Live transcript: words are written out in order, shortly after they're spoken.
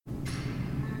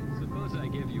I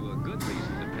give you a good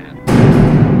reason to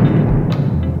pat.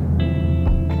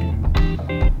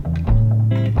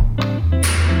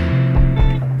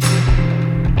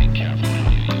 Be careful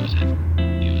how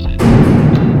you use it.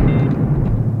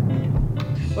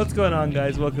 What's going on,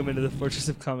 guys? Welcome into the Fortress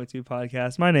of Comic 2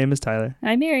 podcast. My name is Tyler.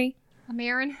 I'm Mary. I'm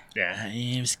Aaron.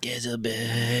 I'm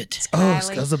Skizzlebutt. Oh,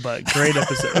 Kylie. Scuzzlebutt. Great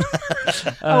episode.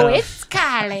 It's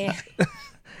Kylie.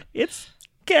 It's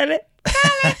Kelly.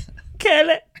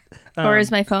 Kelly. Or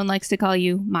as my phone likes to call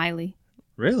you, Miley.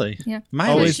 Really? Yeah.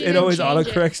 Always, She it didn't always change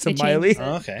autocorrects to It Miley. changes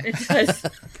Oh, okay. It does.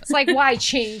 It's like, why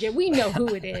change it? We know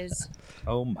who it is.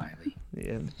 Oh, Miley.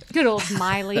 Yeah, Good old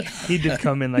Miley. he did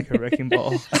come in like a wrecking ball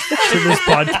to this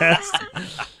podcast.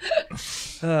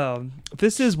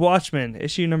 This is Watchmen,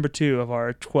 issue number 2 of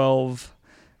our 12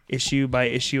 issue by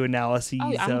issue analyses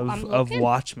I'm of looking.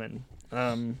 Watchmen.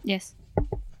 Yes.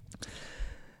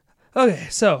 Okay,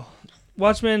 so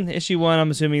Watchmen issue 1.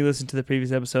 I'm assuming you listened to the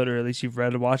previous episode, or at least you've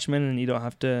read Watchmen, and we don't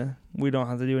have to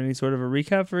do any sort of a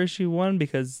recap for issue 1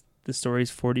 because the story's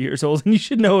 40 years old and you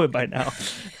should know it by now.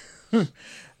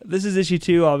 This is issue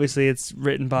 2. Obviously, it's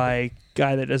written by a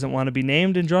guy that doesn't want to be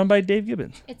named and drawn by Dave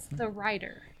Gibbons. It's the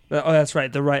writer. Oh, that's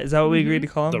right. Is that what we agreed to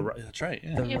call him? That's right.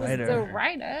 Yeah. The It was writer. the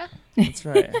writer. That's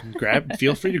right.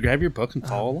 Feel free to grab your book and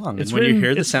follow along. It's And when you written-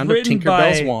 hear the it's sound of written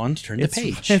Tinkerbell's by- wand, turn the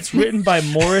page. It's written by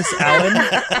Morris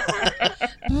Allen.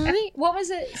 What was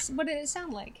it? What did it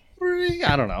sound like?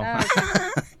 I don't know. Oh,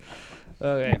 okay.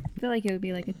 Okay. I feel like it would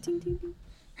be like a ting ting ting.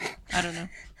 I don't know.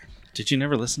 Did you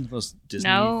never listen to those Disney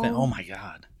No. things? Oh, my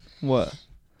God. What?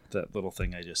 That little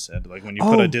thing I just said. Like when you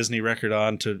put a Disney record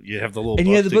on, you have the little And book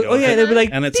you had the to book. go Oh yeah, with they'd it. be like,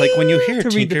 And it's like when you hear to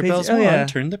read the Tinkerbell's page. Oh, wand, yeah.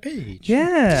 turn the page.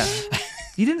 yeah.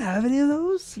 You didn't have any of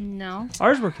those? No.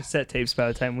 Ours were cassette tapes by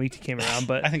the time we came around,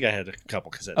 but I think I had a couple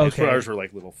cassette Okay. tapes, but ours were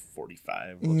like little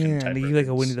 45 looking yeah, type and you like a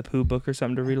records. Winnie the Pooh book or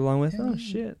something to read along with. Oh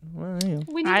shit! Well, there you go.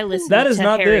 We need I to- listened That is to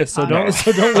not Harry this, so Potter.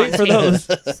 don't wait for those.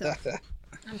 So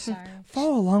I'm sorry.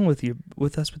 Follow along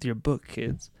with us with your book,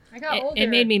 kids. I got older. it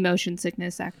made me motion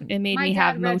sickness. It made My me dad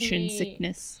have read motion me-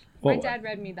 sickness. My Well, dad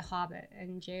read me The Hobbit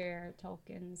and J.R.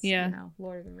 Tolkien's, Yeah.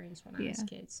 Lord of the Rings when I was a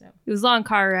kid. So It was long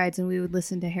car rides, and we would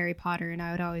listen to Harry Potter, and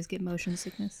I would always get motion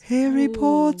sickness. Harry Ooh,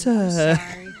 Potter. I'm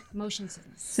sorry. Motion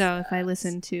sickness. So if I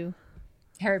listen to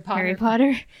Harry Potter. Harry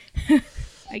Potter,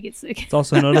 I get sick. It's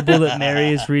also notable that Mary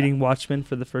is reading Watchmen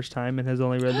for the first time and has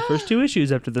only read the first 2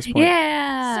 issues up to this point.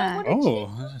 Yeah. So Oh,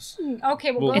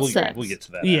 Okay, well, we'll, go we'll, It for get, it. we'll get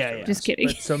to that. Yeah, after. yeah. Just kidding.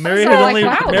 So Mary So, has like, only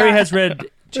wow, Mary that- has read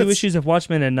 2 issues of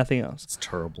Watchmen and nothing else. It's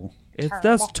terrible.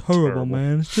 That's terrible,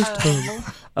 man. It's just terrible.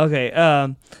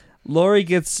 Okay, Lori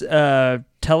gets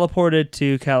teleported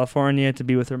to California to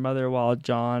be with her mother while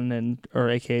John or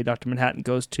aka Dr. Manhattan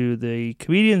goes to the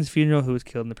comedian's funeral who was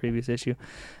killed in the previous issue.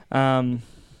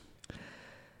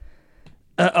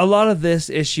 A lot of this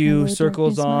issue Hello,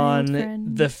 circles darkness, my old on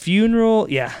friend. the funeral.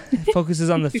 Yeah, it focuses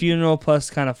on the funeral plus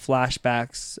kind of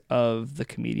flashbacks of the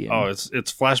comedian. Oh, it's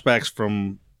flashbacks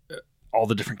from all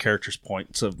the different characters'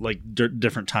 points of like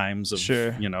different times of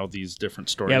Sure. these different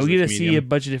stories. yeah, we of get the to see a comedian.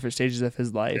 bunch of different stages of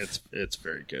his life. It's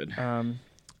very good.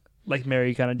 Like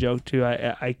Mary kind of joked too.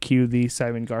 I cue the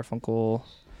Simon Garfunkel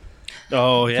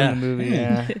Oh yeah, from the movie.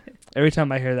 Yeah. Every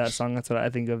time I hear that song, that's what I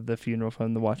think of the funeral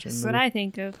from the Watchmen That's movie. what I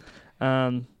think of.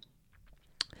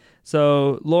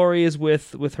 So Lori is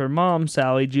with her mom,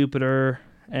 Sally Jupiter,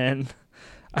 and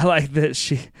I like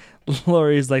that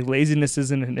Lori is like, laziness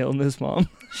isn't an illness, Mom.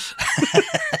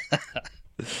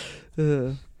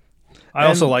 I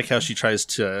also like how she tries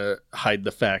to hide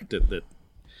the fact that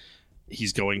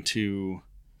he's going to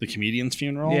the comedian's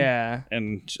funeral. Yeah.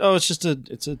 and it's a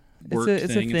work it's a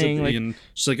thing. thing, like- and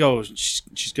she's like, oh,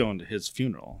 she's going to his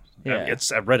funeral. Yeah.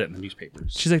 I've read it in the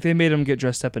newspapers. She's like, they made him get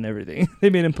dressed up and everything. They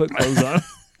made him put clothes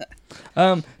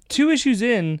on. 2 issues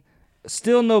in,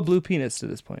 still no blue penis to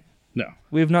this point. No,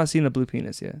 We have not seen a blue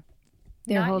penis yet.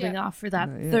 They're Not holding yet. off for that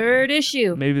Not yet. 3rd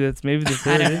issue. Maybe the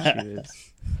 3rd issue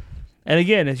is. And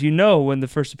again, as you know, when the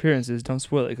first appearance is, don't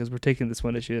spoil it because we're taking this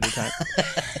 1 issue at a time.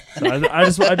 So I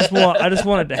just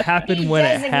want it to happen when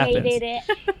it happens.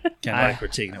 kind of like we're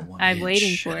taking it one. I'm inch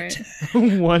waiting for at a it.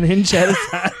 time. 1 inch at a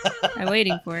time. I'm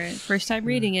waiting for it. First time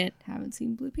reading it. Haven't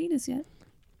seen blue penis yet.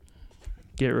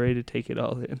 Get ready to take it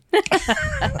all in.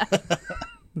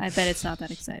 I bet it's not that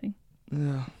exciting.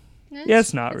 Yeah,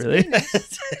 it's not really.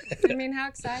 I mean, how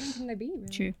exciting can they be? Really?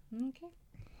 True.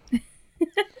 Okay.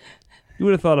 You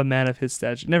would have thought a man of his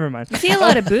stature. Never mind. I see a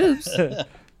lot of boobs.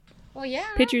 Well, yeah.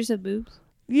 Pictures of boobs.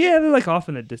 Yeah, they're like off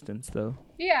in the distance though.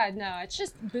 Yeah, no, it's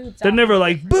just boobs. They're out never there.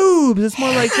 like boobs. It's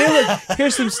more like, hey, look,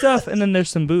 here's some stuff, and then there's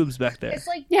some boobs back there. It's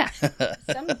like Yeah.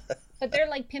 but they're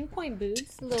like pinpoint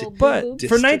boobs, little But boobs.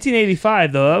 for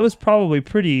 1985 though, that was probably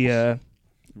pretty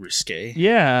risque.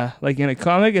 Yeah, like in a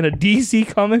comic, in a DC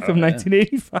comic from yeah.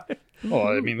 1985 Well,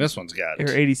 I mean, this one's got or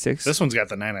 86. this one's got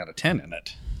the 9 out of 10 in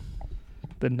it.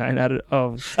 The 9 out of...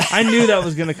 Oh, I knew that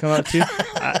was going to come out, too.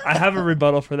 I have a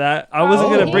rebuttal for that. I wasn't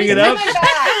going to bring it up.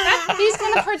 He's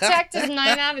going to protect his 9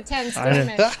 out of 10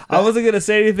 statement. I wasn't going to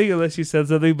say anything unless you said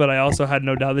something, but I also had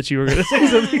no doubt that you were going to say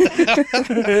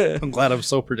something. I'm glad I'm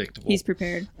so predictable. He's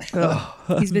prepared.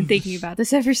 He's been thinking about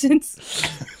this ever since.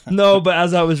 No, but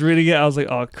as I was reading it, I was like,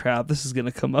 oh, crap, this is going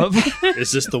to come up.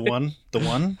 Is this the one? The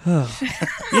one?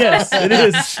 Yes, it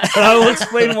is. And I will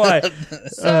explain why.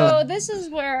 So this is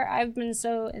where I've been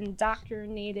so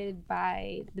indoctrinated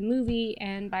by the movie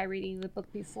and by reading the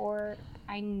book before.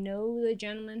 I know the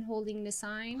gentleman holding the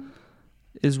sign,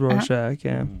 Is Rorschach,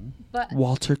 yeah. but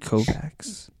Walter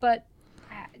Kovacs.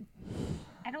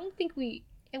 I don't think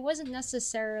it wasn't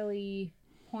necessarily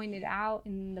pointed out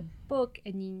in the book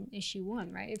in issue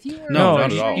 1, right? If you were No, No,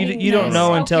 not at all. you don't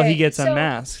know until he Okay, gets so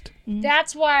unmasked.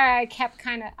 That's why I kept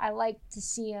I like to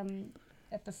see him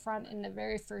at the front in the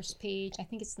very first page. I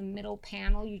think it's the middle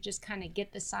panel. You just kind of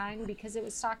get the sign because it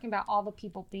was talking about all the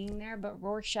people being there, but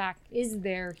Rorschach is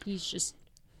there. He's just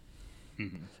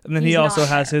And then he's he also not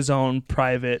has there. his own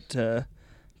private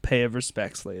pay of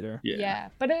respects later. yeah.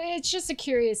 But it's just a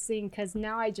curious thing because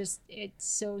now it's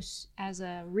so, as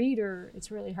a reader,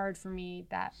 it's really hard for me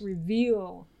that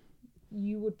reveal.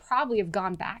 You would probably have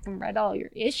gone back and read all your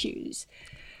issues.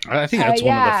 I think that's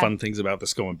one of the yeah. fun things about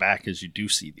this going back is you do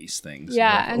see these things.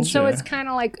 Yeah, Like, and so okay. it's kind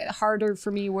of like harder for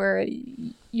me where,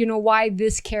 why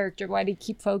this character? Why do you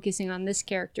keep focusing on this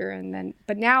character? And then,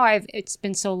 but now it's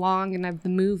been so long and I've the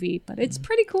movie, but it's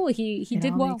pretty cool. He It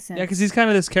did all well. makes sense. Yeah, because he's kind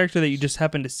of this character that you just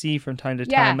happen to see from time to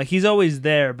time. Yeah. Like, he's always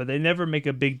there, but they never make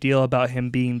a big deal about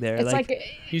him being there. It's like,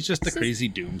 he's just the This is- crazy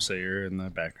doomsayer in the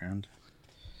background.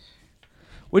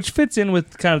 which fits in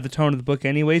with kind of the tone of the book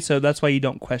anyway, so that's why you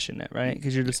don't question it, right?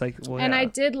 Because you're just like, well, and yeah. I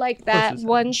did like course that it's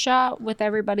one shot with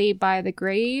everybody by the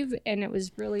grave, and it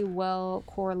was really well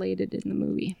correlated in the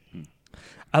movie.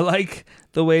 I like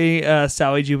the way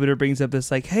Sally Jupiter brings up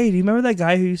this, like, hey, do you remember that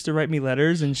guy who used to write me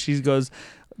letters? And she goes,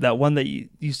 that one that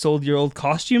you sold your old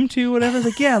costume to, whatever. It's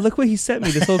like, yeah, look what he sent me,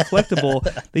 this old collectible.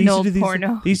 They used No to do these,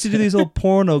 porno. They used to do these old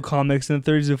porno comics in the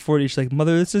 30s and 40s. She's like,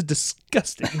 mother, this is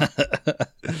disgusting.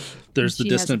 There's the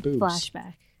She has a distant boobs.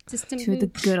 flashback Distant to the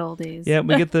boobs. good old days. Yeah,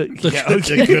 we get the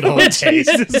The good old days.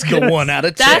 Jesus The 1 out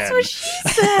of 10. That's what she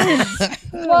said.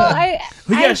 Well,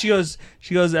 Yeah, she goes,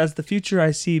 as the future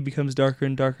I see becomes darker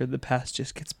and darker, the past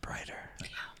just gets brighter.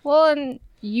 well, and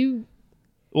you.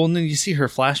 Well, and then you see her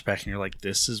flashback, and you're like,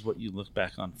 "This is what you look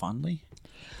back on fondly."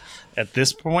 At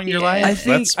this point in your life, I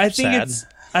think that's sad. it's.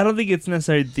 I don't think it's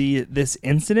necessarily this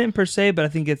incident per se, but I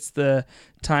think it's the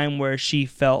time where she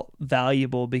felt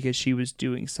valuable because she was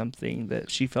doing something that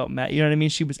she felt mad. You know what I mean?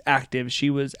 She was active. She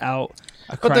was out.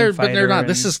 A crime But they're not. fighter,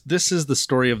 This is the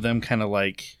story of them kind of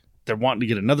like they're wanting to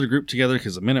get another group together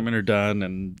because the Minutemen are done,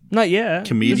 and not yet. This is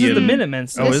Comedian. the Minutemen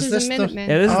still. Oh, This is is this a the- Minuteman.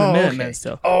 Yeah, this is the Oh, Minutemen okay.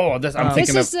 still. I'm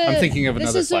thinking of I'm thinking of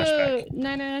another this flashback. Is a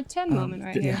 9 out of 10 moment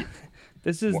right here.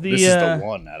 This is This is the the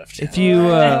 1 out of 10. if you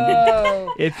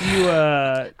Oh.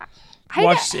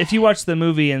 if you watch the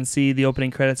movie and see the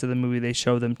opening credits of the movie, they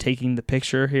show them taking the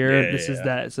picture here. Yeah, this is yeah.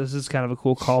 that. So this is kind of a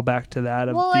cool callback to that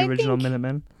of Well, the I original think-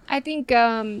 Minutemen. I think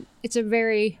it's a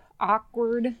very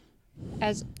awkward,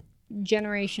 as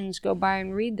generations go by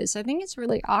and read this. I think it's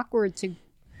really awkward to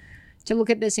look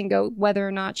at this and go whether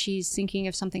or not she's thinking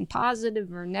of something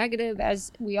positive or negative.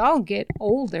 As we all get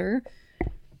older,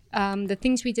 the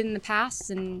things we did in the past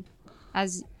and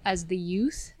as the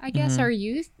youth, I guess our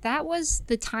youth, that was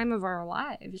the time of our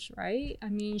lives, right? I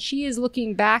mean, she is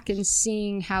looking back and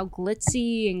seeing how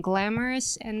glitzy and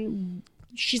glamorous, and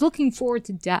she's looking forward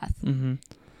to death. Mm-hmm.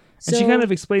 And she kind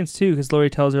of explains too, because Lori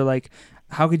tells her, like,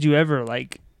 how could you ever,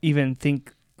 like, even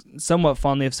think somewhat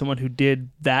fondly of someone who did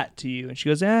that to you? And she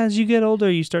goes, as you get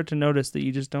older, you start to notice that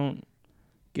you just don't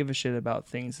give a shit about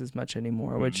things as much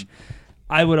anymore, which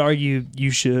I would argue you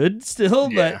should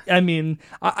still. Yeah. But, I mean,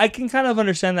 I can kind of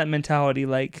understand that mentality.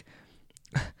 Like,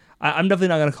 I'm definitely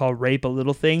not going to call rape a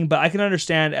little thing, but I can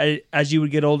understand as you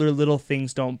would get older, little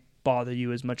things don't bother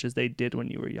you as much as they did when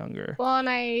you were younger. Well, and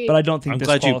I But I don't think I'm this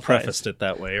glad you qualifies. prefaced it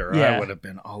that way, or Yeah. I would have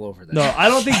been all over that. No, I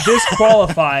don't think this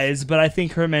qualifies, but I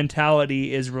think her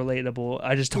mentality is relatable.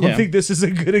 I just don't Yeah. think this is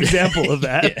a good example of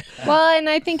that. Well, and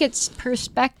I think its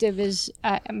perspective is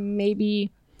maybe,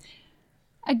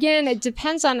 again, it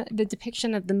depends on the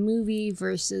depiction of the movie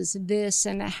versus this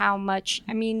and how much.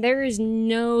 I mean, there is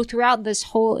no, throughout this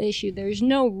whole issue, there's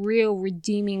no real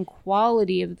redeeming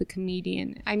quality of the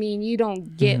comedian. I mean, you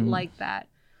don't get like that.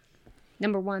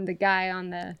 Number one, the guy on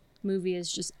the movie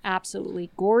is just absolutely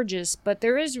gorgeous, but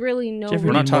there is really no. Jeffrey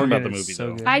We're not Dean talking Morgan about the is movie, so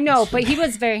though. good. I know, but he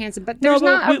was very handsome. But No, there's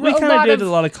but not we a kind of lot did of.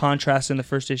 a lot of contrast in the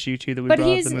first issue too. That we But brought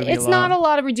up he's the movie it's not a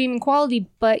lot of redeeming quality,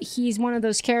 but he's one of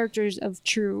those characters of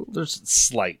true. There's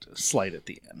slight at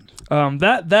the end.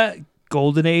 That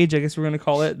golden age, I guess we're gonna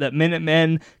call it. That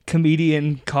Minutemen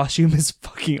comedian costume is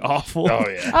fucking awful. Oh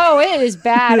yeah. Oh, it is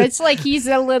bad. It's like he's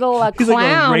a little He's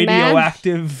clown, like a man.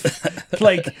 radioactive,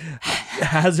 like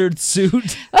hazard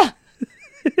suit.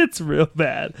 It's real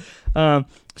bad.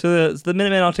 So the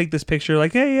Minutemen all take this picture,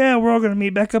 like, hey, yeah, we're all gonna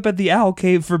meet back up at the Owl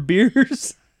Cave for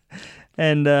beers.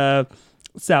 And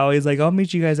Sally's like, I'll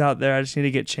meet you guys out there. I just need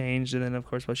to get changed. And then, of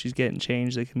course, while she's getting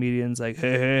changed, the comedian's like,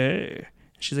 hey.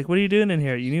 She's like, what are you doing in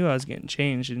here? You knew I was getting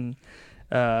changed. And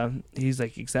he's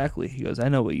like, exactly. He goes, I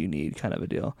know what you need, kind of a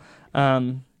deal.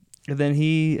 And then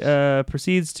he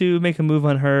proceeds to make a move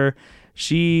on her.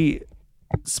 She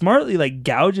smartly, like,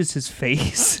 gouges his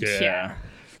face. Yeah.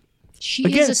 She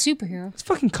Again, is a superhero. This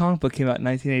fucking comic book came out in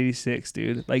 1986,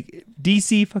 dude. Like,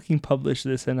 DC fucking published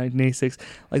this in 1986.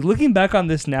 Like, looking back on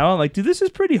this now, I'm like, dude, this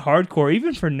is pretty hardcore,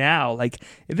 even for now. Like,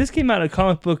 if this came out in a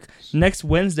comic book next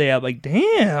Wednesday, I'm like,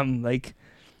 damn. Like,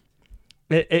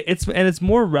 it's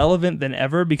more relevant than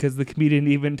ever because the comedian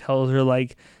even tells her,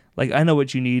 like, I know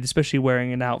what you need, especially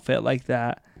wearing an outfit like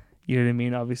that. You know what I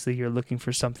mean? Obviously, you're looking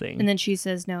for something. And then she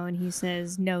says no, and he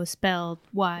says no spelled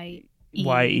Y-E.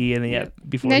 Y-E, and then yeah,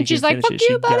 before And then he she's can like, finish "Fuck it,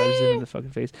 she you, buddy!" gouges him in the fucking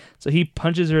face. So he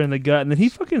punches her in the gut, and then he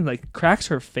fucking like cracks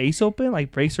her face open,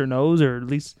 like breaks her nose, or at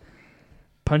least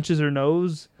punches her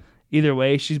nose. Either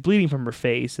way, she's bleeding from her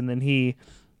face, and then he.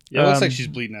 Yeah, it looks like she's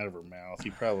bleeding out of her mouth. He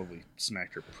probably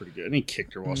smacked her pretty good, and he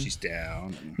kicked her while she's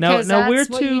down. Now Because that's we're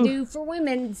what you do for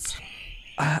women's.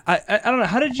 I don't know.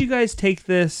 How did you guys take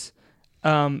this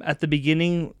at the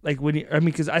beginning? Like when you, I mean,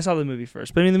 because I saw the movie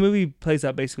first, but I mean the movie plays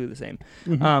out basically the same.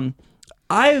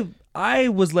 I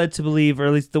was led to believe, or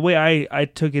at least the way I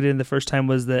took it in the first time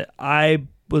was that I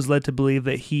was led to believe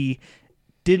that he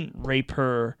didn't rape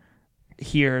her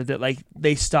here, that like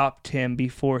they stopped him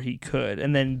before he could,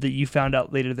 and then that you found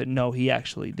out later that no, he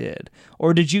actually did.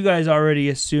 Or did you guys already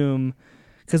assume?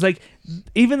 Because like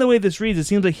even the way this reads, it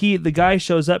seems like the guy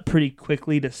shows up pretty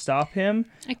quickly to stop him.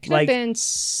 It could Like- have been.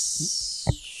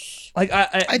 Like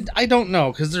I don't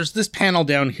know, because there's this panel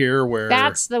down here where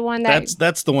That's the one that.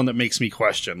 that's the one that makes me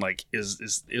question. Like,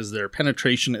 is there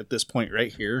penetration at this point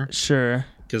right here? sure.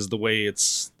 Because the way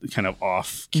it's kind of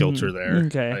off kilter there.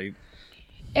 okay.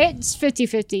 It's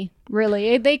 50-50,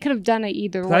 really. They could have done it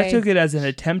either 'Cause way. I took it as an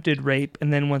attempted rape,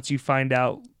 and then once you find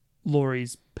out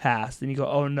Lori's past, then you go,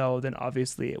 oh no, then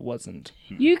obviously it wasn't.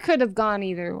 You could have gone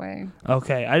either way.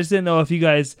 Okay, I just didn't know if you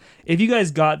guys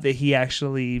got that he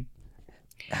actually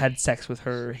had sex with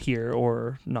her here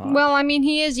or not. Well, I mean,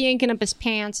 he is yanking up his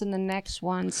pants in the next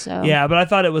one, so. Yeah, but I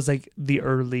thought it was like the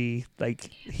early, like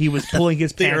he was pulling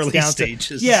his The pants early down.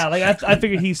 stages. Yeah, like I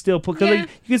figured he still put, because Yeah. like,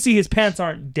 you can see his pants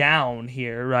aren't down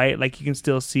here, right? Like you can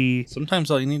still see. Sometimes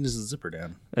all you need is a zipper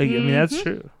down. Like, I mean, that's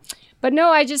true. But no,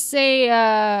 I just say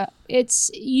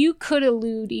it's you could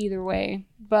allude either way,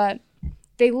 but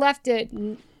they left it.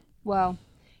 Well,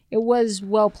 it was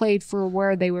well played for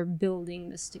where they were building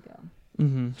this to go.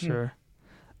 Sure.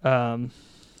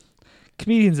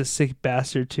 Comedian's a sick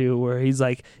bastard too, where he's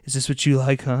like, "Is this what you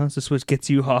like, huh? Is this what gets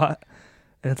you hot?"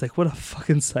 And it's like, what a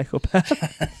fucking psychopath.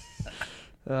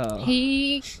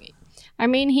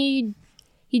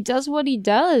 He does what he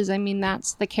does. I mean,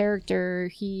 that's the character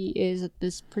he is at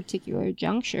this particular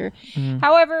juncture.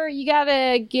 However, you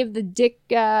gotta give the Dick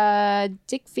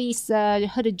Face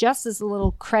Hood of Justice a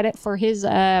little credit for his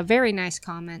very nice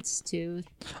comments too.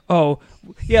 Oh,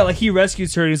 yeah, like he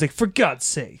rescues her and he's like, "For God's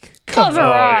sake, Cover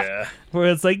Oh up. yeah.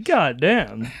 where it's like, God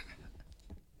damn.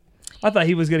 I thought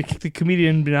he was gonna kick the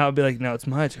comedian out and be like, "No, it's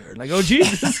my turn." Like, oh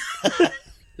Jesus.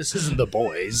 This isn't the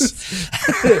boys.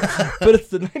 But it's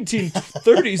the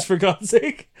 1930s, for God's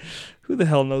sake. Who the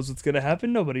hell knows what's gonna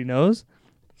happen? Nobody knows.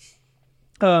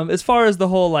 As far as the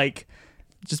whole like,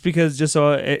 just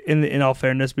so in all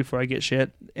fairness, before I get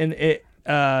shit, and it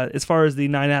as far as the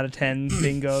 9 out of 10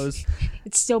 thing goes,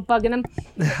 It's still bugging him.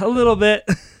 a little bit.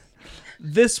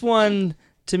 This one,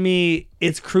 to me,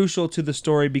 it's crucial to the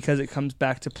story because it comes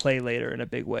back to play later in a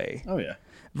big way. Oh yeah.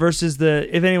 Versus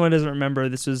if anyone doesn't remember,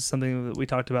 this was something that we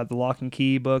talked about, the Lock and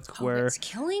Key book, where It's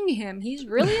killing him. He's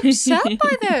really upset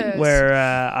by this. where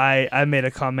I made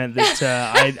a comment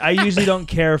that I usually don't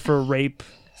care for rape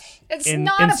it's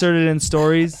inserted in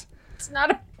stories. it's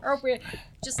not appropriate.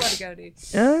 Just let it go, dude.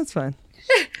 Yeah, that's fine.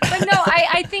 But no,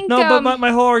 I think No, but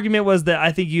my whole argument was that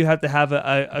I think you have to have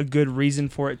a good reason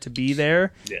for it to be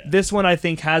there. Yeah. This one, I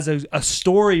think, has a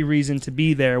story reason to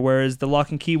be there, whereas the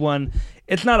Lock and Key one,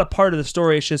 it's not a part of the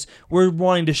story. It's just we're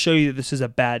wanting to show you that this is a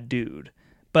bad dude.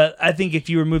 But I think if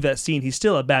you remove that scene, he's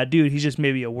still a bad dude. He's just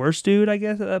maybe a worse dude, I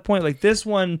guess, at that point. Like, this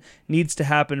one needs to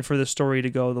happen for the story to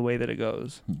go the way that it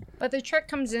goes. But the trick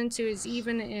comes into is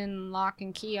even in Lock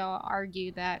and Key, I'll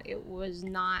argue that it was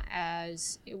not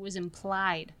as it was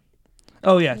implied.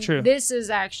 Oh, yeah, true. This is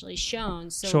actually shown,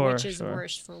 so Sure, which is sure.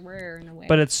 worse for wear in a way.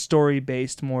 But it's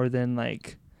story-based more than,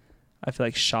 like, I feel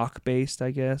like shock-based,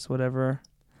 I guess, whatever.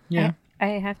 Yeah. I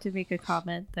have to make a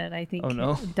comment that I think Oh,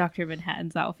 no. Dr.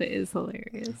 Manhattan's outfit is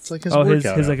hilarious. It's like his Oh, his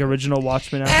workout like outfit. original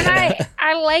Watchmen and outfit.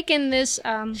 I liken this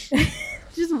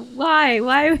Just why?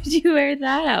 Why would you wear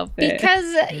that outfit?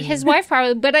 because his wife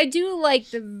probably. But I do like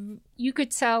you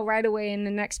could tell right away in the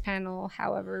next panel.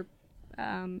 However,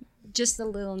 just the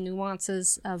little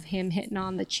nuances of him hitting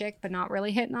on the chick, but not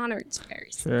really hitting on her. It's very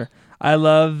Sure. I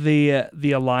love the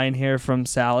line here from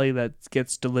Sally that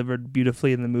gets delivered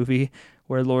beautifully in the movie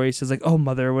where Laurie says like, "Oh,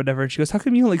 mother," or whatever. And she goes, "How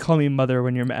come you only call me mother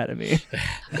when you're mad at me?"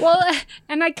 well,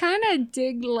 and I kind of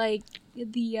dig like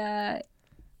the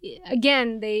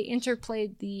again they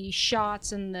interplayed the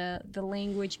shots and the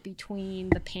language between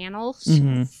the panels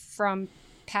from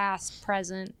past,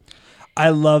 present. I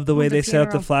love the way The they set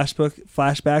up the funeral.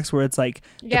 flashbacks where it's like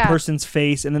Yeah. the person's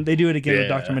face, and then they do it again with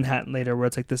Yeah. Dr. Manhattan later where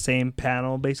it's like the same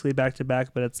panel basically back to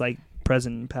back, but it's like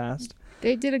present and past.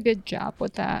 They did a good job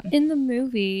with that. In the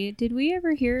movie, did we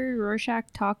ever hear Rorschach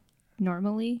talk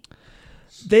normally?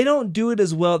 They don't do it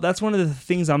as well. That's one of the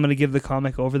things I'm going to give the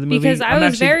comic over the movie. Because I I'm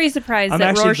was actually- very surprised I'm that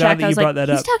actually Rorschach, glad that I you was brought like, that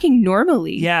he's up. talking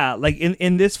normally. Yeah, like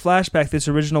in this flashback, this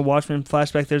original Watchmen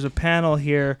flashback, there's a panel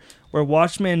here where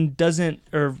Watchmen doesn't,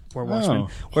 or where Watchmen,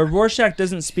 where Rorschach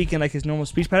doesn't speak in like his normal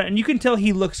speech pattern, and you can tell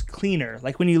he looks cleaner.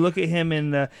 Like when you look at him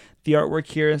in the artwork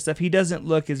here and stuff, he doesn't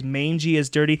look as mangy, as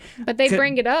dirty. But they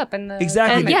bring it up in the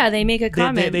Exactly. And comic. yeah, they make a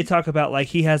comment. They talk about like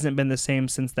he hasn't been the same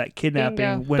since that kidnapping.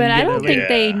 Bingo. When but we I get don't it think later.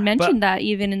 they mentioned But- that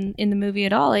even in the movie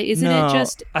at all. Isn't No, it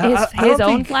just I his don't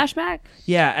own think- flashback?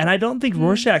 Yeah, and I don't think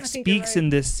Rorschach I think you're speaks right. in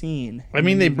this scene. I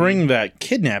mean, they bring that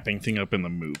kidnapping thing up in the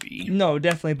movie. No,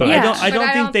 definitely, but Yeah. I But don't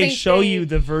I think don't they think show they- you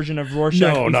the version of Rorschach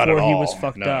No, not before at he all. was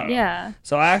fucked No. up. Yeah.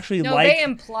 So I actually No, like they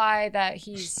imply that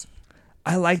he's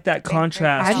I like that I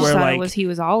contrast just where thought like it was he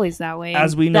was always that way.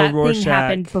 as and we know that Rorschach- thing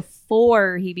happened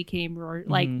before he became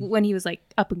like Mhm. when he was like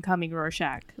up and coming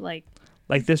Rorschach.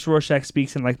 Like this Rorschach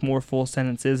speaks in like more full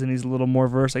sentences and he's a little more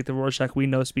versed. Like the Rorschach we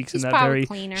know speaks He's in that probably very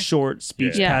cleaner. short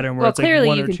speech yeah, pattern where well it's like clearly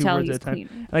one you or can two tell words he's at a time.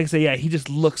 cleaner. Like I say, yeah, he just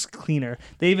looks cleaner.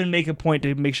 They even make a point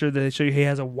to make sure that they show you he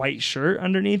has a white shirt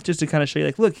underneath, just to kind of show you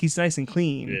like, look, he's nice and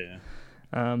clean.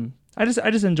 Yeah. I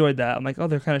just enjoyed that. I'm like, oh,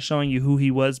 they're kind of showing you who he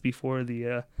was before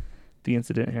the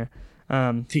incident here.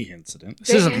 The incident. This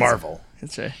The isn't inc- Marvel.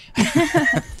 That's right.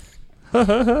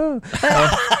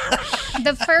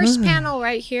 the first panel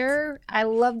right here. I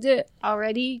loved it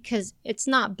already because it's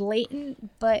not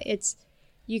blatant, but it's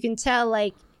you can tell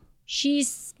like she's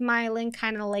smiling,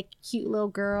 kind of like a cute little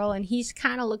girl, and he's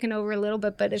kind of looking over a little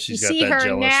bit. But if She's you got see that her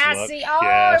jealous nasty, look. oh,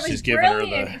 Yeah, it was she's giving her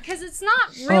brilliant the- because it's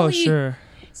not really, Oh, sure.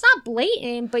 it's not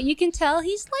blatant, but you can tell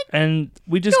he's like. And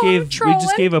we just Don't gave troll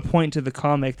it. a point to the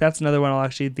comic. That's another one I'll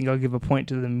actually think I'll give a point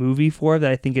to the movie for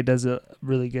that I think it does a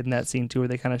really good in that scene too, where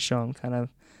they kind of show them kind of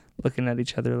looking at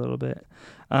each other a little bit.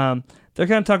 They're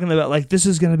kind of talking about like this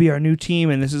is going to be our new team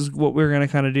and this is what we're going to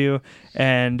kind of do.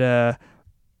 And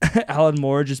Alan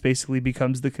Moore just basically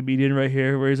becomes the comedian right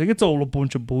here, where he's like, it's all a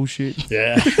bunch of bullshit.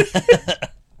 Yeah.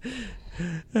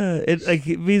 It like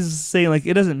he's saying like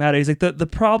it doesn't matter. He's like the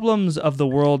problems of the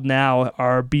world now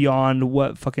are beyond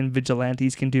what fucking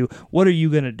vigilantes can do. What are you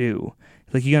gonna do?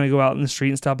 Like you gonna go out in the street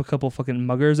and stop a couple fucking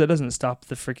muggers? That doesn't stop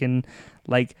the freaking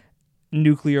like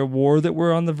nuclear war that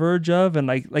we're on the verge of. And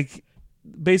like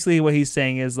basically what he's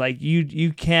saying is like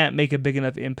you can't make a big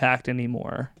enough impact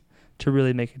anymore to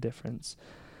really make a difference.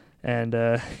 And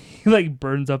he like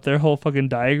burns up their whole fucking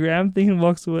diagram thing and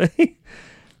walks away.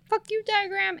 Fuck you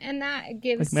diagram, and that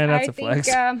gives Like, man, that's I a think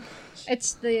flex.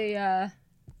 it's the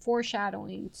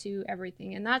foreshadowing to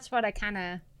everything, and that's what I kind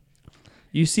of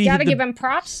You see gotta the- give him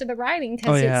props to the writing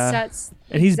because Oh, yeah. it sets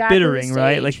and he's exactly the bittering,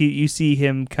 right? stage. Like you see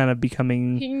him kind of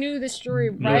becoming. He knew the story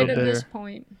little right at this bitter.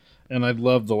 point. And I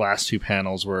love the last two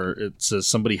panels where it says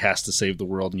somebody has to save the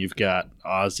world, and you've got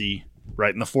Ozzy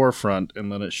right in the forefront,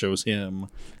 and then it shows him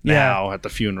now at the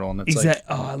funeral, and it's Exactly.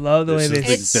 Oh, I love the way this they. is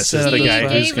It's- this is the he guy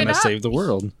who's gave going it to up. save the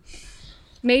world.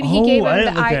 Maybe Oh, he gave I him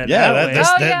didn't the look at it idea. that Yeah, way. that's,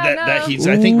 Oh, that, yeah, that, no. he's.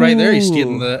 I think right there he's Ooh.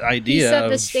 getting the idea. He set of,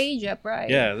 the stage up right.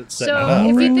 Yeah, that's setting So it up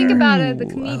if right you think there. about it, the Ooh,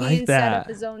 I comedian like set that. up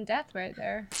his own death right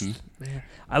there.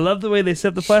 I love the way they set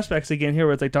up the flashbacks again here,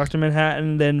 where it's like Dr.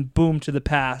 Manhattan, then boom to the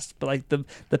past, but like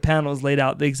the panel is laid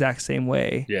out the exact same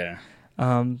way. Yeah.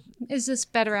 Is this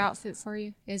better outfit for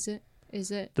you? Is it?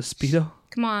 The Speedo.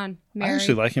 Come on, Mary. I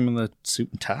actually like him in the suit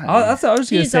and tie. Oh, that's what I was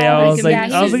gonna He's say. I always was like,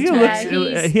 in it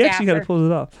looks. he's He actually kind dapper. of pulls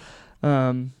it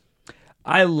off.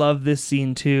 I love this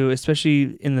scene too,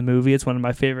 especially in the movie. It's one of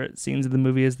my favorite scenes of the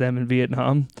movie. Is them in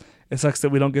Vietnam. It sucks that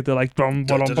we don't get the like bum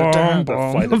bum bum The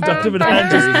bum flight of of Dr. Manhattan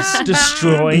just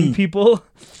destroying people,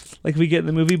 like we get in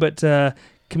the movie. But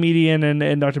comedian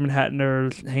and Dr. Manhattan are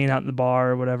hanging out in the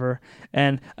bar or whatever.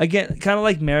 And again, kind of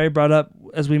like Mary brought up,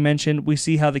 as we mentioned, we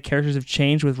see how the characters have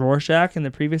changed with Rorschach in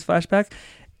the previous flashback.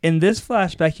 In this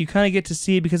flashback, you kind of get to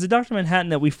see, because the Dr. Manhattan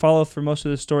that we follow for most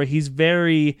of the story, he's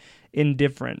very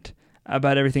indifferent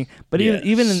about everything. But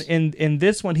even in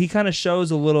this one, he kind of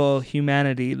shows a little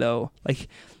humanity, though. Like,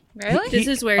 Really? This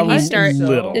is where a he starts.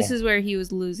 little. This is where he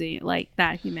was losing like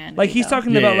that humanity. like he's though.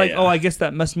 talking about like, Yeah. oh, I guess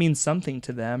that must mean something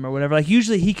to them or whatever. Like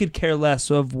usually he could care less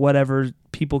of whatever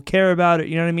people care about it.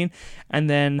 You know what I mean? And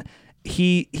then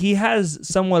he has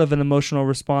somewhat of an emotional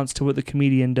response to what the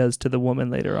comedian does to the woman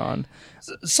later on.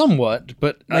 Somewhat,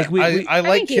 but Like, I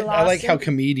think he I like lost how it.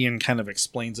 comedian kind of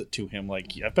explains it to him.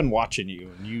 Like, I've been watching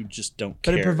you, and you just don't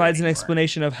But care. it provides an anymore.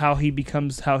 explanation of how he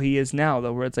becomes how he is now,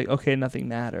 though, where it's like, okay, nothing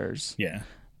matters. Yeah.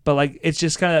 But like it's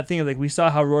just kind of that thing of like we saw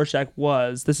how Rorschach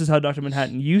was. This is how Dr.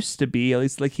 Manhattan used to be. At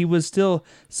least like he was still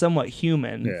somewhat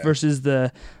human Yeah. versus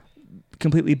the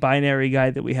completely binary guy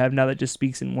that we have now that just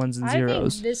speaks in ones and I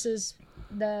zeros. think this is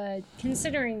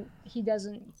considering he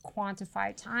doesn't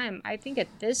quantify time. I think at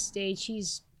this stage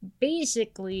he's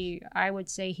basically, I would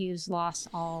say he's lost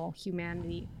all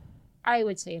humanity. I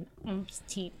would say an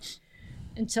umpteenth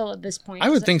until at this point. I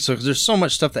would think so, because there's so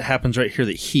much stuff that happens right here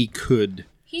that he could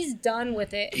he's done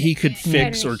with it.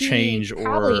 fix And or he change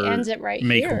probably or ends it right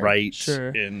make here. right. Sure.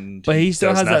 And But he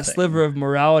still does has that nothing. sliver of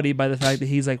morality by the fact that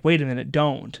he's like, wait a minute,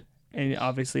 don't. And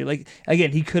obviously, like,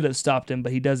 again, he could have stopped him,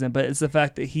 but he doesn't. But it's the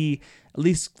fact that he at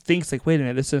least thinks, like, wait a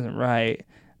minute, this isn't right.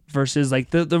 Versus, like,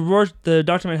 the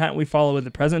Dr. Manhattan we follow in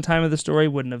the present time of the story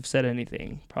wouldn't have said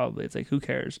anything, probably. It's like, who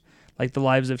cares? Like, the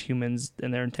lives of humans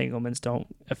and their entanglements don't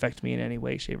affect me in any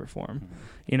way, shape, or form.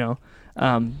 You know?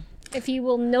 If you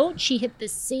will note, she hit the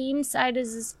same side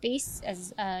as his face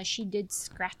as she did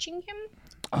scratching him.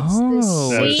 Oh,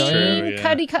 the That's same true, yeah.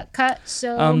 cutty cut.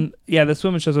 So yeah, this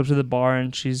woman shows up to the bar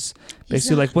and she's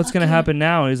basically not like, "What's gonna looking. happen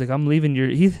now?" And he's like, "I'm leaving your."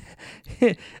 He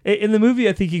in the movie,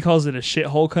 I think he calls it a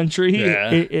shithole country.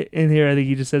 Yeah. In here, I think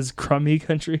he just says crummy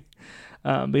country.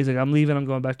 But he's like, "I'm leaving. I'm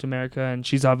going back to America." And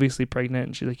she's obviously pregnant.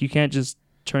 And she's like, "You can't just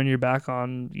turn your back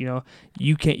on. You know,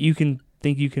 you can't. You can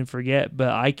think you can forget, but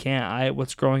I can't.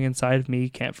 What's growing inside of me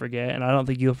can't forget, and I don't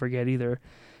think you'll forget either."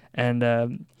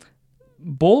 And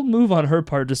bold move on her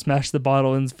part to smash the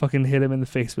bottle and fucking hit him in the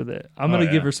face with it. I'm gonna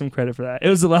yeah. give her some credit for that. It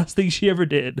was the last thing she ever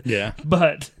did. Yeah.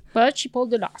 But she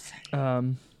pulled it off.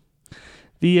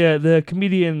 the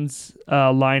comedian's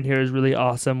line here is really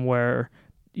awesome, where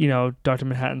you know Dr.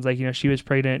 Manhattan's like, you know, she was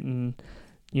pregnant and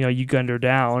you know you gunned her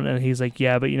down, and he's like,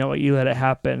 yeah, but you know what, you let it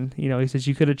happen. You know, he says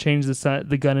you could have changed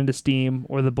the gun into steam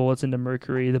or the bullets into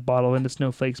mercury, the bottle into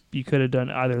snowflakes. You could have done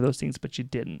either of those things, but you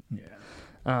didn't.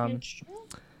 Yeah.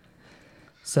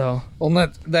 So Well,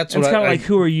 that's it's what kind of I like,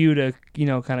 who are you to, you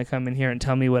know, kind of come in here and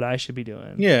tell me what I should be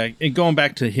doing? Yeah, and going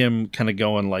back to him kind of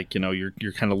going like, you know, you're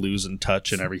kind of losing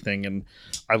touch and everything, and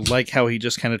I like how he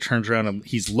just kind of turns around and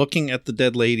he's looking at the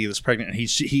dead lady that's pregnant, and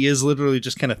he is literally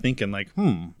just kind of thinking like,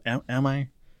 am I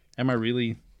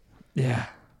really Yeah.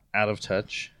 out of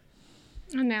touch?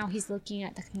 And now he's looking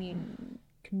at the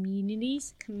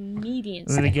comedians.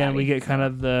 And then again, we get kind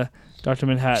of the Dr.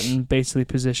 Manhattan basically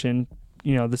positioned,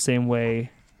 you know, the same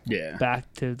way Yeah.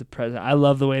 back to the present. I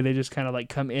love the way they just kind of like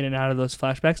come in and out of those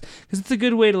flashbacks because it's a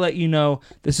good way to let you know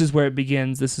this is where it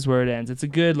begins, this is where it ends. It's a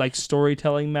good like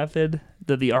storytelling method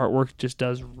that the artwork just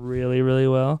does really, really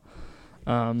well.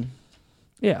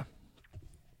 Yeah.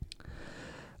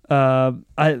 And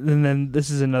then this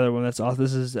is another one that's awesome.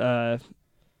 This is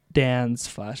Dan's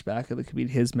flashback of the comedian,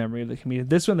 his memory of the comedian.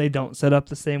 This one they don't set up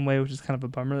the same way, which is kind of a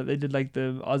bummer that they did like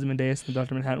the Ozymandias and the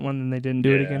Dr. Manhattan one, and they didn't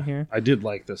do it again here. I did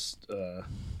like this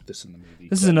in the movie.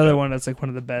 This is another one that's like one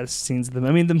of the best scenes of the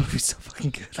movie. I mean, the movie's so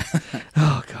fucking good.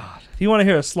 Oh, God. If you want to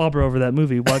hear a slobber over that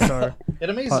movie, watch our... It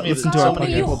amazes me Listen that to our so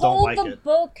many podcast. you people don't hold like the it.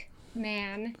 book,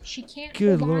 man. She can't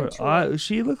Good hold Lord. on to it.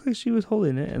 She looked like she was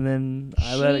holding it, and then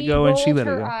I let it go, and she let it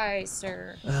her go. eyes,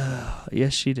 sir.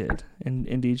 Yes, she did. And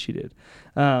indeed, she did.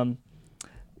 Night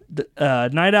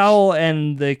Owl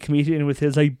and the comedian with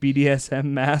his like BDSM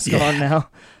mask on now.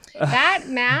 That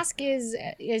mask is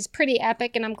pretty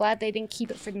epic, and I'm glad they didn't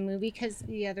keep it for the movie because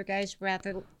the other guy's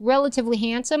relatively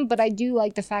handsome. But I do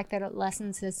like the fact that it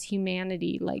lessens his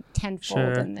humanity like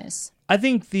tenfold Sure. in this. I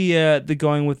think the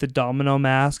going with the domino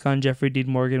mask on Jeffrey Dean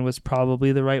Morgan was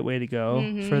probably the right way to go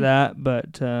for that.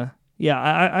 But yeah,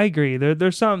 I agree.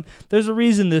 There's a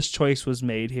reason this choice was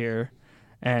made here,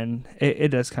 and it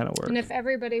does kind of work. And if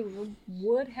everybody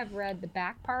would have read the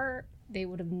back part, they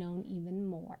would have known even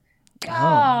more.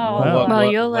 wow.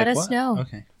 Well, you'll let us know.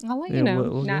 Okay. I'll let Yeah, you know.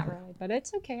 we'll Not get it. really, but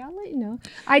it's okay. I'll let you know.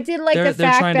 I did like They're the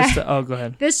fact trying that to. Oh, go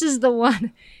ahead. this is the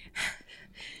one.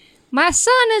 My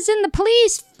son is in the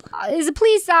police. Is a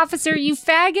police officer. You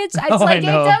faggots. It's I like it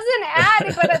know. doesn't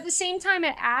add, but at the same time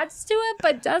it adds to it,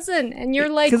 but doesn't. And you're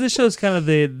like, Because it shows kind of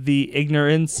the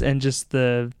ignorance and just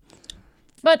the.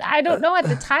 but I don't know. At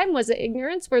the time, was it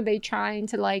ignorance? Were they trying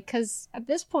to like? Because at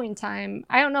this point in time,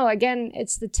 I don't know. Again,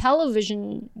 it's the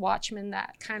television Watchmen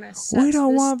that kind of. We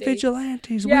don't want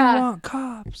vigilantes. Yeah. We want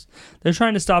cops. They're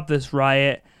trying to stop this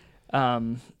riot,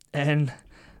 and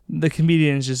the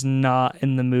comedian's just not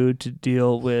in the mood to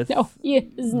deal with No, he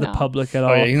is the not. public at Oh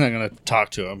all. yeah, he's not gonna talk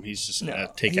to him. He's just gonna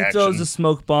take he action. throws a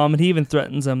smoke bomb, and he even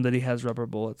threatens them that he has rubber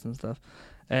bullets and stuff.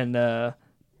 And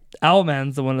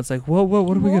Owlman's the one that's like, "Whoa,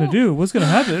 what are we gonna do? What's gonna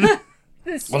happen?"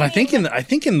 Well, I think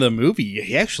in the movie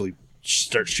he actually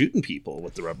starts shooting people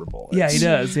with the rubber bullets. Yeah, he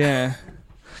does. Yeah,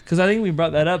 because I think we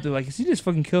brought that up. They're like, "Is he just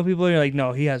fucking kill people?" And you're like,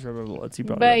 "No, he has rubber bullets. He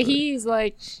brought." But it up he's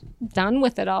like done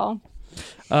with it all.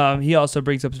 He also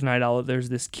brings up to Night Owl that there's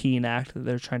this Keen Act that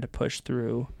they're trying to push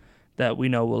through that we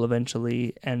know will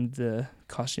eventually end the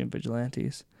costume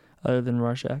vigilantes, other than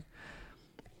Rorschach.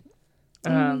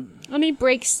 And he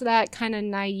breaks that kind of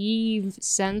naive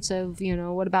sense of,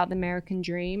 what about the American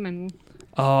dream? And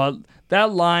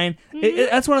That line,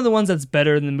 that's one of the ones that's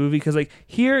better in the movie because, like,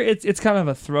 here it's kind of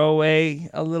a throwaway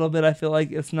a little bit. I feel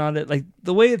like it's not like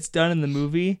the way it's done in the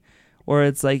movie, where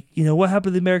it's like, what happened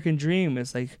to the American dream?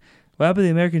 It's like, what happened to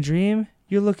the American dream?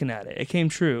 You're looking at it. It came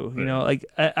true. Like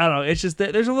I don't know. It's just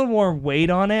that there's a little more weight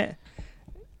on it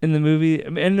in the movie,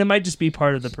 and it might just be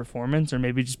part of the performance, or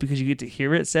maybe just because you get to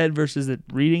hear it said versus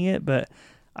reading it. But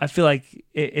I feel like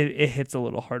it hits a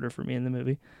little harder for me in the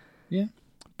movie. Yeah.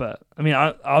 But I mean,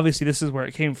 obviously this is where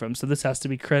it came from, so this has to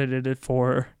be credited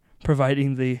for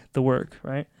providing the work,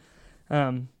 right?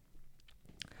 Dan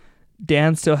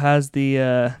still has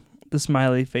the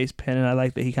smiley face pin, and I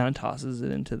like that he kind of tosses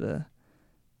it into the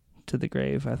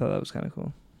grave. I thought that was kind of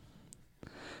cool.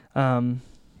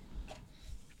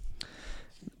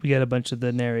 We got a bunch of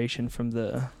the narration from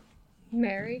the.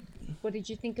 Mary, what did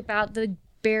you think about the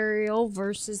burial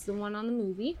versus the one on the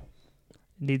movie?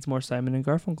 Needs more Simon and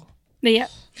Garfunkel. Yeah.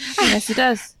 Yes, it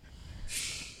does.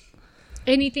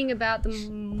 Anything about the...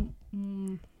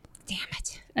 damn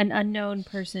it. An unknown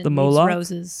person The leaves Moloch?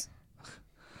 roses.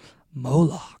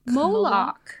 Moloch.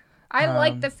 Moloch. I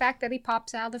like the fact that he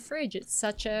pops out of the fridge. It's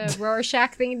such a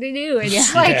Rorschach thing to do.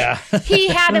 It's like he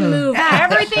had to move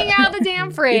everything out of the damn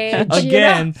fridge.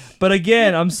 Again, but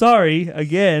again, I'm sorry.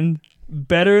 Again,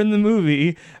 better in the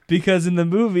movie because in the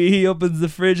movie he opens the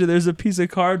fridge and there's a piece of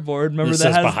cardboard. Remember It that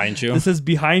says has behind you. It says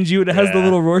behind you, and it has the Yeah.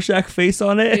 little Rorschach face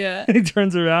on it. Yeah. And he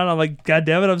turns around. I'm like, God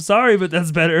damn it! I'm sorry, but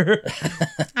that's better.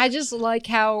 I just like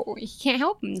how he can't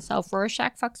help himself.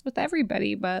 Rorschach fucks with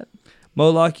everybody, but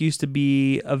Moloch used to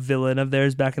be a villain of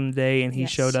theirs back in the day, and he Yes.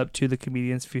 showed up to the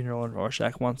comedian's funeral, and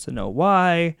Rorschach wants to know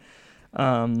why.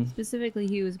 Specifically,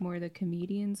 he was more the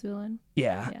comedian's villain.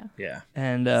 Yeah. Yeah. Yeah.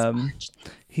 And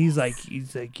he's like,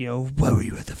 why were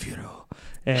you at the funeral?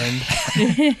 And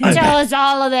tell us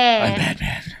all of it.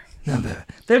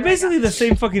 they're basically the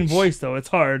same fucking voice, though. It's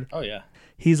hard. Oh yeah.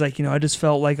 He's like, I just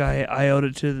felt like I owed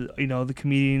it to, the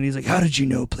comedian. He's like, how did you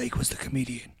know Blake was the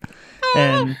comedian?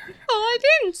 And Oh, I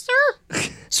didn't,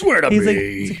 sir. Swear to he's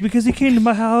me. like, because he came to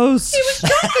my house. He was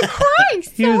drunk and crying,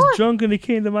 He sir. was drunk and he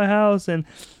came to my house. And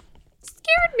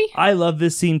Scared me. I love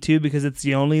this scene, too, because it's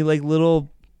the only, little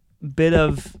bit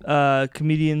of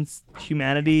comedian's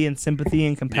humanity and sympathy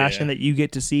and compassion Yeah. that you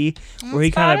get to see, where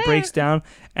he kind of breaks down.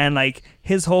 And,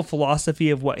 his whole philosophy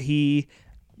of what he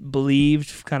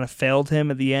believed kind of failed him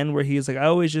at the end, where he was like, I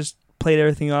always just played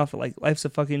everything off like life's a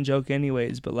fucking joke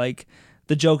anyways, but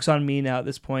the joke's on me now at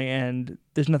this point and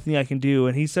there's nothing I can do.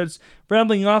 And he starts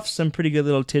rambling off some pretty good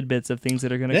little tidbits of things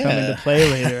that are going to come into play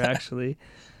later, actually.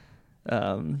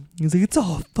 He's like, it's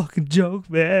all a fucking joke,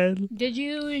 man. Did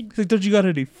you He's like, don't you got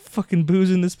any fucking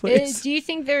booze in this place? do you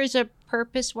think there's a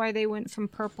purpose why they went from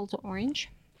purple to orange?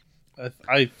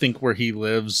 I think where he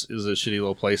lives is a shitty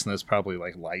little place, and there's probably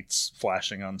lights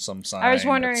flashing on some sign. I was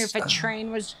wondering It's- if a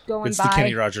train was going it's by. the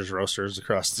Kenny Rogers Roasters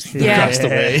across the Yeah.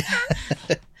 way.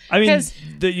 I mean, 'Cause-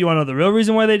 you want to know the real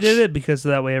reason why they did it? Because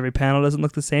that way every panel doesn't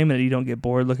look the same and you don't get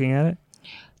bored looking at it.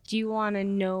 Do you want to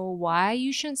know why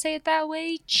you shouldn't say it that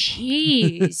way?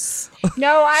 Jeez.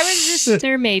 No, I was just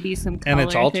There may be some color And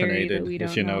it's theory alternated, that we don't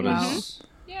if you know notice.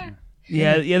 yeah.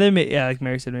 Yeah, there may, yeah, like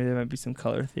Mary said, maybe there might be some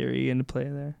color theory into play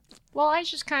there. Well, I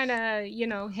just kind of,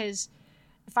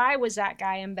 if I was that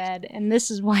guy in bed, and this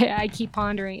is why I keep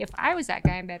pondering, if I was that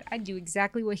guy in bed, I'd do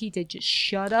exactly what he did. Just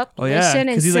shut up, Oh yeah, listen, and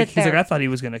because sit he's there. like, I thought he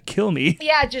was gonna kill me.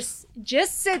 Yeah, just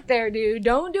sit there, dude.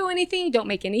 Don't do anything. Don't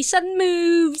make any sudden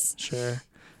moves. Sure.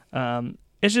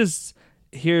 It's just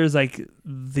here's like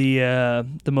the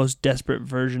most desperate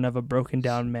version of a broken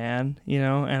down man,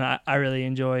 and I really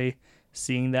enjoy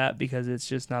seeing that because it's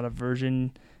just not a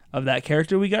version of that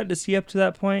character we got to see up to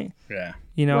that point, Yeah.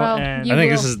 Well, and you I think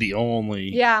will- this is the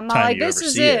only Yeah, I'm time like, you this ever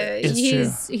is see it.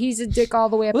 It's He's a dick all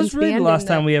the way up. well, and it's really the stand last in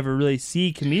time we ever really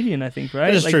see comedian, I think, right?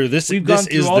 That is Like, true. This we've gone is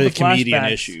through all the comedian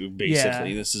flashbacks. issue, basically.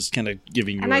 Yeah. This is kind of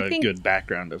giving you And I a think- good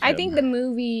background of I him. think the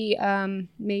movie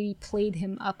maybe played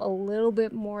him up a little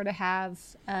bit more to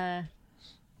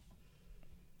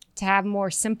have more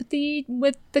sympathy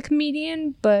with the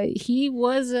comedian, but he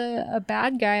was a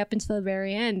bad guy up until the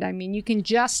very end. I mean, you can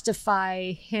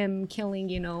justify him killing,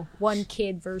 one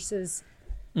kid versus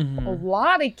a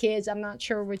lot of kids. I'm not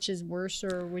sure which is worse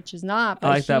or which is not. But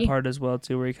I like that part as well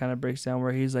too, where he kind of breaks down,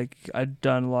 where he's like, "I've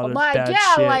done a lot of Like, bad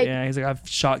yeah, shit." like- Yeah, he's like, "I've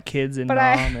shot kids in But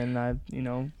Nam, and I've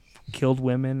killed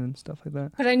women and stuff like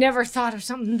that." But I never thought of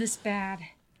something this bad.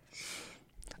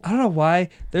 I don't know why.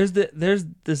 There's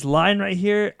this line right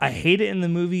here. I hate it in the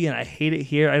movie and I hate it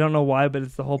here. I don't know why, but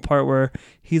it's the whole part where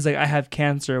he's like, "I have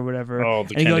cancer" or whatever. Oh, the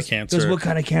and he kind of goes, cancer. Goes, "What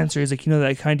kind of cancer?" He's like,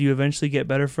 "That kind you eventually get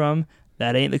better from.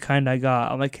 That ain't the kind I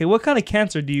got." I'm like, "Hey, what kind of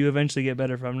cancer do you eventually get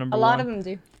better from?" Number A one. lot of them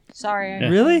do. Sorry. Yeah.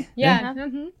 Really? Yeah.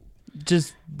 Mm-hmm.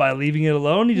 Just by leaving it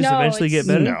alone, you just No, eventually get it's-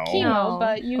 better. No. Chemo, No.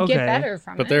 but you Okay. get better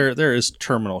from But it. there is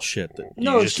terminal shit that you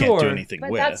No, just can't do sure. anything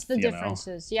But with. that's the you know?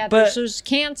 differences. Yeah, But- there's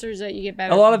cancers that you get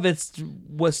better. A lot from. of it's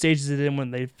what stage is it in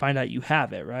when they find out you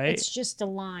have it, right? It's just a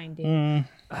line, dude. Mm.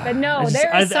 But no, I just-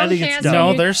 there I is some think it's cancer. dumb.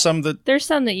 No, you- there's some that There's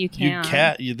some that you can't.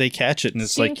 they catch it and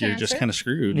it's Skin like you're just cancer? kind of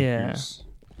screwed. Yeah. It's-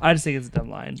 I just think it's a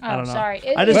dumb line. I Oh, don't know. sorry.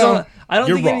 It I just is- don't. I don't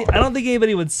You're think. wrong. I don't think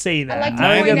anybody would say that. like to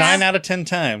I, point think out- that's- 9 out of 10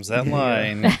 times that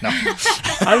line. No.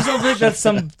 I just don't think that's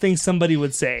something somebody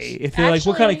would say. If they're like,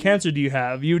 "What kind of Actually- cancer do you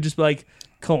have?" You would just be like,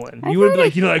 "Colon." I You would be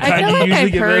feel like, "That I kind feel you like usually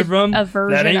I've get better heard from." a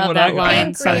version ain't of what I that got.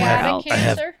 line somewhere Pancreatic else.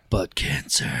 cancer? Butt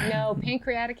cancer. No,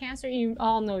 pancreatic cancer. You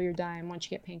all know you're dying once you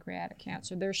get pancreatic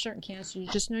cancer. There's certain cancers you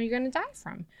just know you're going to die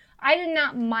from. I did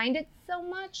not mind it so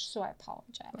much, so I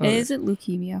apologize. And isn't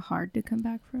leukemia hard to come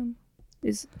back from?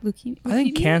 Is leukemia? I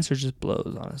think leukemia? cancer just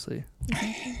blows. Honestly,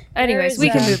 Anyways, There we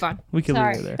is can a- move on. we could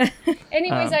Sorry. leave it there.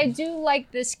 Anyways, I do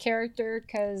like this character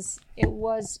because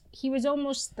he was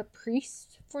almost the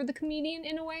priest for the comedian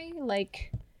in a way.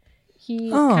 Like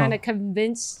he Oh. kind of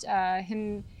convinced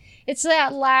him. It's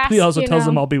that last. He also you tells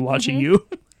them, know- "I'll be watching you."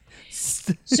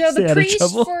 So Stay out the of priest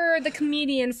trouble. for the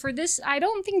comedian for this, I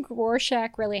don't think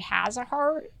Rorschach really has a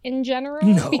heart in general.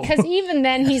 No. Because even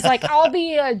then, he's like, "I'll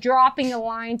be dropping a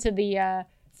line to the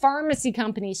pharmacy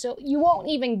company, so you won't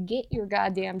even get your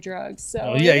goddamn drugs." So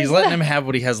Oh, yeah, it he's is- letting him have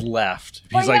what he has left.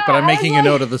 He's Well, like, yeah, but I'm I was making like- a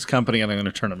note of this company and I'm going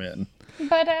to turn him in.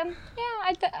 But yeah,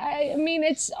 I mean,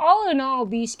 it's all in all,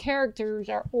 these characters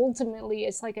are ultimately,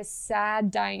 it's like a sad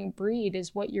dying breed,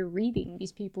 is what you're reading.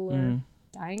 These people are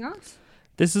dying off.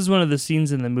 This is one of the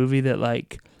scenes in the movie that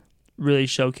like really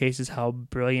showcases how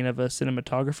brilliant of a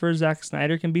cinematographer Zack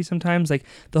Snyder can be sometimes. Like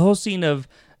the whole scene of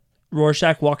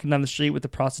Rorschach walking down the street with the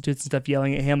prostitutes and stuff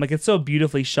yelling at him, like it's so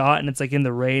beautifully shot and it's like in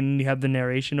the rain and you have the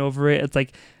narration over it. It's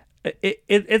like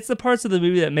it's the parts of the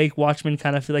movie that make Watchmen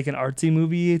kind of feel like an artsy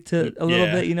movie to a little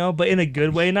Yeah. bit, but in a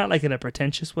good way, not like in a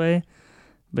pretentious way.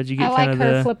 But you I get like kind of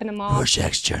her the flipping them off.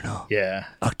 Rorschach's Journal, Yeah.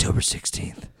 October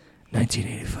 16th,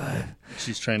 1985.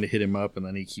 She's trying to hit him up and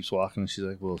then he keeps walking and she's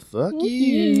like, well, fuck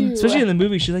you. Especially in the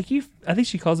movie, she's like, I think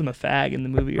she calls him a fag in the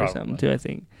movie or Probably. something too. I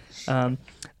think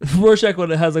Rorschach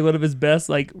has like one of his best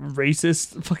like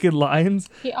racist fucking lines.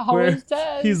 He where always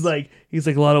does. He's like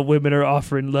a lot of women are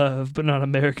offering love, but not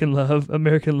American love.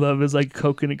 American love is like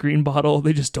Coke in a green bottle.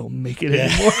 They just don't make it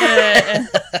anymore.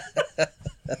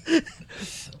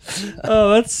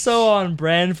 Oh, that's so on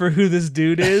brand for who this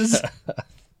dude is.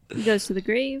 He goes to the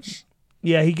grave.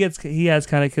 Yeah, he has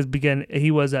kind of because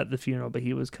he was at the funeral, but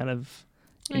he was kind of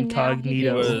And now he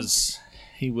incognito.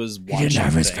 He was watching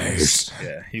nervous things.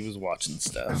 Yeah, he was watching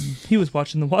stuff. He was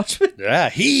watching The Watchmen. Yeah,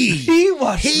 He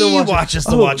watched He The Watchmen. watches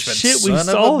The Oh, Watchmen. shit, we son of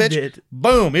a solved bitch. it.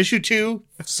 Boom, issue 2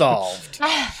 solved.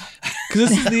 Because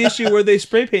this is the issue where they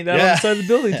spray paint that on Yeah. the side of the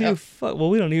building too. Fuck. Well,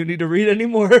 we don't even need to read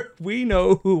anymore. We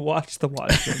know who watched The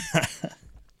Watchmen.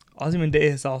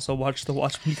 Ozymandias also watched The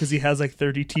Watchmen because he has like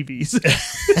 30 TVs.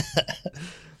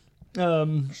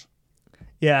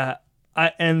 Yeah.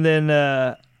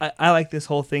 I like this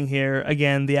whole thing here.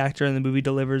 Again, the actor in the movie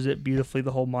delivers it beautifully.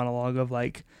 The whole monologue of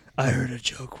like, I heard a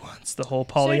joke once. The whole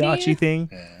Pagliacci thing.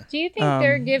 Do you think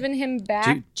they're giving him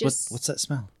back? What's that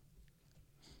smell?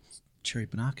 Cherry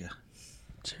Banaka.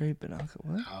 Cherry Banaka,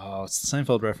 what? Oh, it's the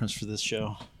Seinfeld reference for this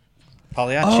show.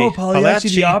 Pagliacci. Oh, Pagliacci,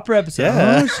 the opera episode.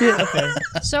 Yeah. Oh, shit. Okay.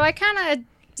 So I kind of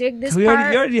dig this We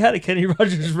part. already had a Kenny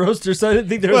Rogers roaster, so I didn't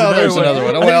think there was Well, another there's one. another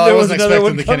one. I think Well, I there was wasn't another expecting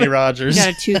one the Kenny coming. Rogers. You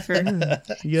got a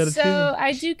twofer. You got a So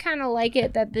I do kind of like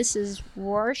it that this is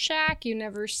Rorschach. You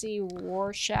never see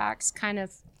Rorschach's kind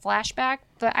of flashback,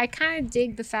 but I kind of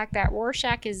dig the fact that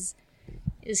Rorschach is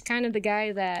kind of the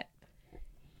guy that,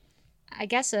 I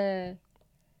guess, a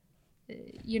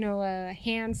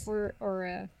hand for, or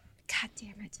a, god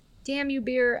damn you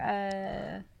beer,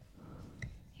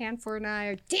 hand for an eye,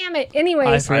 or damn it.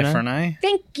 Anyways, Eye Eye for an eye.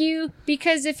 thank you,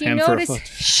 because if you Hand for a notice, foot.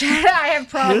 shut up, I have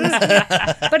problems.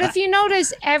 But if you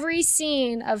notice, every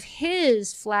scene of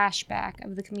his flashback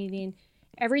of the comedian,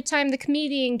 every time the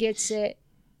comedian gets it,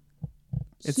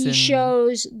 he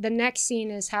shows the next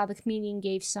scene is how the comedian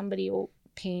gave somebody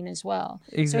pain as well.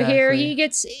 Exactly. So here he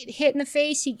gets hit in the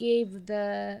face. He gave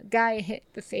the guy a hit in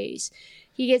the face.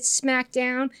 He gets smacked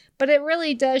down, but it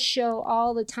really does show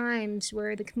all the times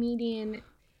where the comedian,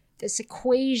 this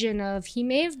equation of he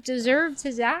may have deserved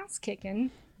his ass kicking.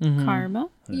 Karma.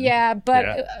 Yeah, but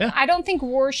Yeah. I don't think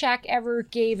Rorschach ever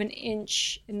gave an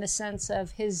inch in the sense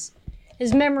of his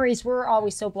memories were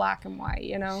always so black and white,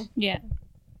 you know? Yeah.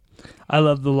 I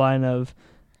love the line of,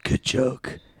 good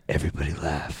joke, everybody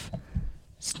laugh,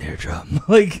 snare drum.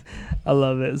 Like, I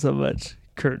love it so much.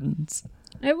 Curtains.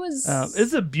 It was...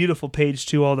 It's a beautiful page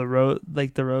too, all the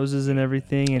the roses and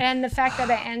everything. and the fact that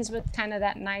it ends with kind of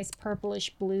that nice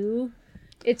purplish blue,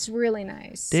 it's really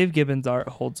nice. Dave Gibbons' art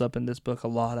holds up in this book a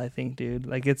lot, I think, dude.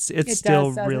 Like, it's It still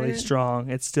does, doesn't really it? strong.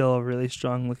 It's still a really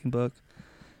strong looking book.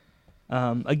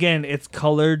 Again, it's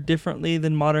colored differently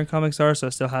than modern comics are, so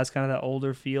it still has kind of that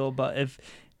older feel. But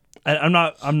I'm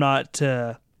not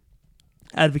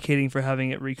advocating for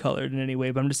having it recolored in any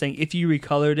way, but I'm just saying if you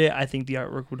recolored it, I think the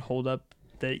artwork would hold up,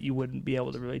 that you wouldn't be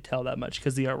able to really tell that much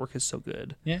because the artwork is so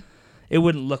good. Yeah. It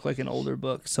wouldn't look like an older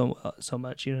book so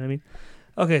much, you know what I mean?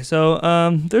 Okay,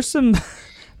 so there's some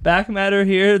back matter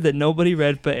here that nobody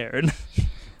read but Aaron.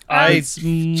 I It's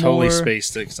totally more-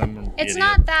 spaced it because I'm an It's idiot.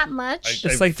 not that much.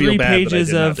 It's I like feel 3 bad, but I pages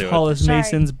did not of do it. Hollis Sorry.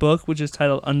 Mason's book, which is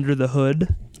titled Under the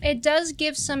Hood. It does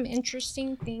give some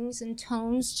interesting things and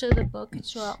tones to the book,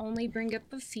 so I'll only bring up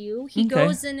a few. He Okay.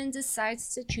 goes in and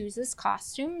decides to choose his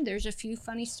costume. There's a few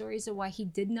funny stories of why he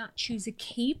did not choose a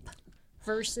cape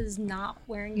versus not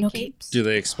wearing a No cape. capes. Do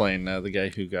they explain the guy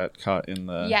who got caught in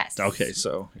the? Yes. Okay,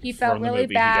 so He felt from the really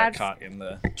movie, bad. He got caught in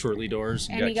the twirly doors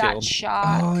and, And he got got killed.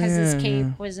 shot Oh, because his yeah, cape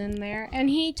yeah. was in there. And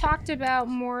he talked about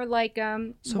more like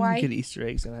So why many good Easter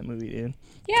eggs in that movie, dude.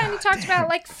 Yeah, and he talked about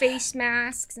like face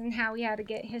masks and how he had to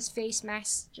get his face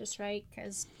mask just right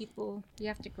because you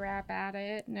have to grab at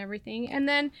it and everything. And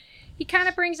then he kind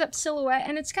of brings up silhouette,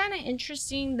 and it's kind of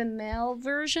interesting. The male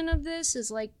version of this is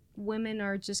like women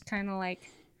are just kind of like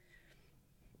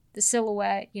the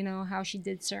silhouette, how she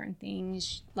did certain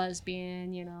things,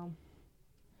 lesbian,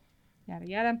 yada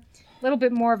yada. A little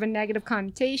bit more of a negative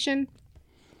connotation.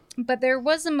 But there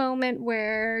was a moment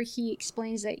where he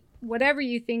explains that whatever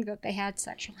you think that they had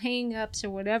sexual hang-ups or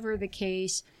whatever the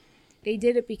case, they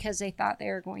did it because they thought they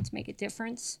were going to make a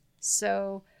difference.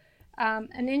 So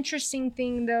an interesting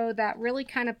thing, though, that really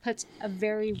kind of puts a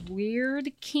very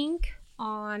weird kink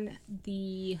on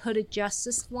the Hooded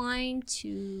Justice line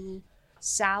to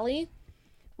Sally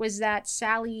was that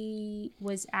Sally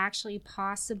was actually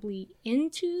possibly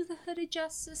into the Hooded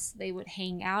Justice. They would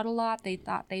hang out a lot. They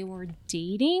thought they were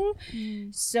dating.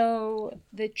 So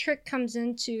the trick comes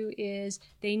into is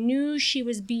they knew she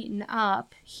was beaten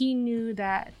up. He knew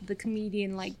that the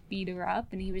comedian beat her up,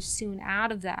 and he was soon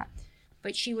out of that.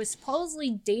 But she was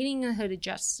supposedly dating a Hooded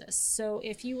Justice. So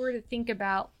if you were to think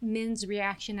about men's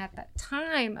reaction at that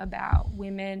time about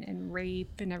women and rape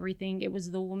and everything, it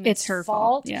was the woman's It's her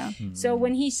fault. Yeah. So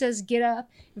when he says, get up,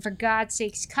 and for God's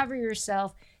sakes, cover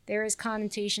yourself, there is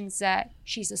connotations that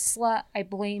she's a slut, I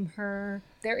blame her.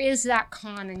 There is that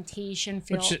connotation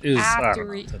feel Which is, I after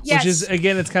don't know, that's- yes. Which is,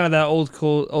 again, it's kind of that old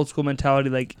school mentality.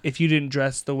 Like, if you didn't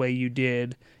dress the way you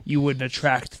did, you wouldn't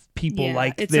attract people Yeah,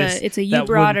 like it's this. It's a you that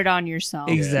brought wouldn't- it on yourself.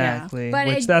 Exactly. But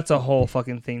Which it- that's a whole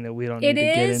fucking thing that we don't need It to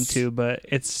get is. into, but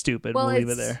it's stupid. We'll leave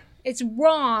it there. It's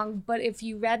wrong, but if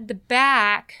you read the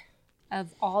back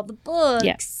of all the books,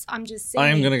 Yes. I'm just saying. I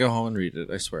am gonna go home and read it.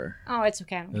 I swear, Oh, it's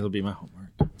okay. it'll be my homework.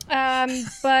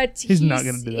 But He's not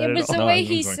gonna do that It at was all. the No, way I'm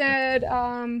he going to.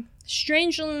 said,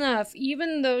 strangely enough,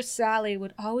 even though Sally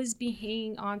would always be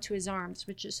hanging onto his arms,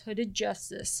 which is Hooded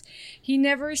Justice, he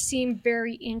never seemed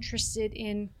very interested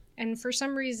in, and for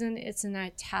some reason it's in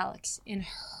italics, in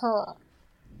her.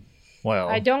 Well,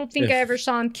 I don't think if- I ever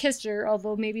saw him kiss her,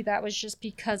 although maybe that was just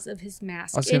because of his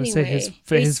mask. I was gonna say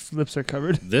his lips are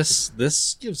covered. This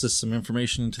gives us some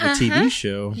information into the Uh-huh. TV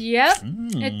show. Yep,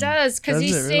 Hmm. it does, because he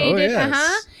Does it really? stated, Oh,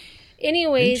 yes.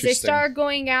 Anyways, they Interesting. started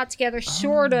going out together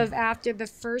sort of after the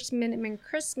first Minuteman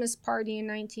Christmas party in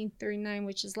 1939,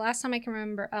 which is the last time I can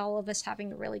remember all of us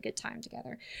having a really good time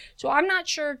together. So I'm not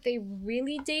sure if they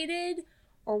really dated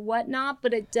or whatnot,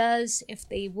 but it does, if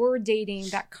they were dating,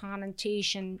 that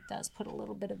connotation does put a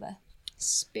little bit of a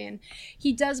spin.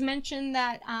 He does mention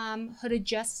that Hooded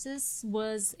Justice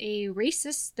was a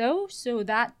racist, though, so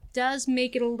that does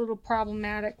make it a little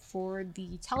problematic for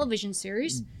the television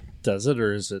series. Does it,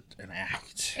 or is it an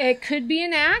act? It could be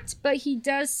an act, but he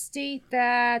does state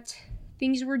that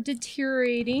things were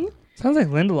deteriorating. Sounds like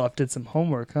Lindelof did some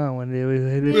homework, huh? When they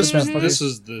did This that was fucking- this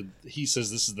is the he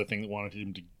says this is the thing that wanted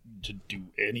him to do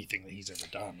anything that he's ever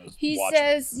done. was He watch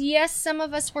says, yes, some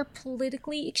of us were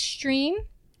politically extreme.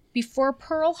 Before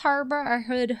Pearl Harbor,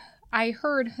 I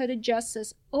heard Hooded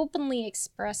Justice openly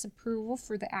express approval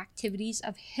for the activities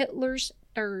of Hitler's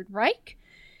Third Reich.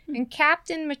 And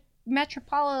Captain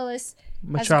Metropolis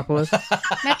Metropolis.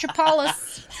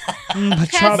 Metropolis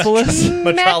Metropolis.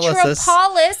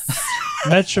 Metropolis.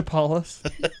 Metropolis.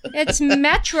 It's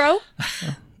Metro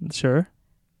Sure.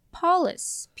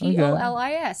 Polis.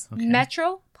 Polis. Okay.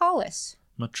 Metropolis.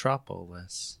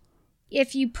 Metropolis.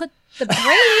 If you put the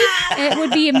braid, it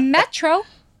would be Metropolis.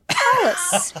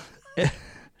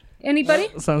 Anybody?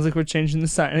 Sounds like we're changing the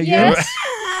sign again. Yes.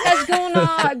 Has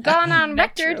gone on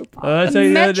record. I tell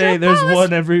you the other day, there's Metropolis.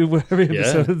 one every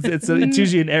episode. It's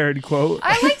usually an Aaron quote.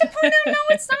 I like to point out, no,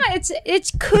 it's not.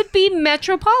 It could be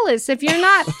Metropolis. If you're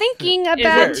not thinking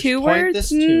about two Point words? this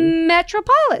to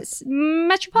Metropolis.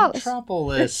 Metropolis.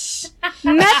 Metropolis.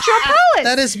 Metropolis.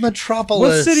 That is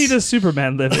Metropolis. What city does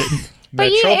Superman live in? But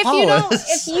if you don't,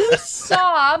 Metropolis. if you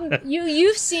saw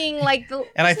you've seen like the,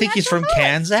 And I think he's from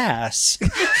Kansas.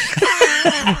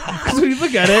 Because when you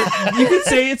look at it, you could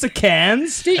say it's a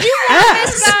cans. Did you watch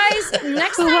this, guys?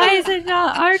 Next So why time, is it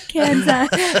not Arkansas?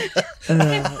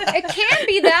 it can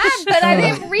be that, but I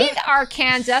didn't read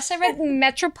Arkansas. I read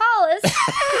Metropolis.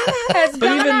 Has But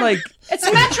gone even on- like it's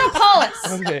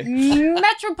Metropolis. okay,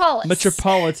 Metropolis.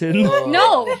 Metropolitan.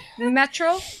 No,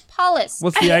 Metropolis.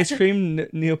 What's the ice cream?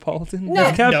 Neapolitan. No.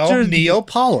 It captures-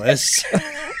 Neapolis.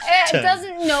 It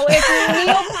doesn't know if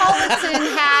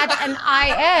Neapolitan had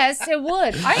an IS, it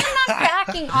would. I am not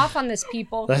backing off on this,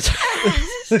 people. That's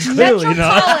Clearly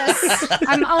not. Metropolis.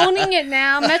 I'm owning it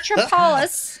now.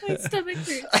 Metropolis. My stomach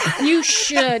hurts. You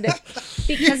should.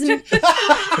 Because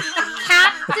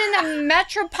Captain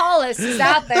Metropolis is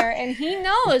out there and he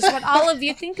knows what all of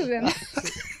you think of him.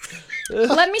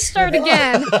 Let me start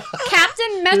again.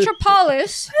 Captain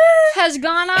Metropolis has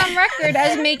gone on record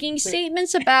as making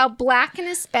statements about Black and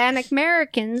Hispanic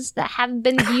Americans that have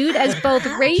been viewed as both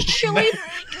racially.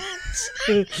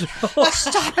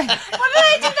 Stop it! What did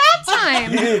I do that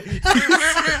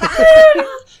time?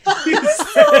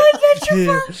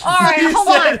 All right, hold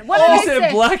on. What You did I said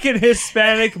say? Black and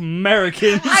Hispanic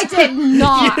Americans. I did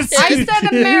not. Yes, I you said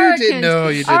did. Americans. You did. No, you All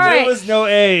didn't. There right. was no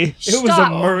A. It was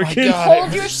Stop. American. Oh my God.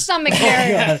 Hold your stomach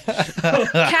there.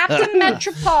 Captain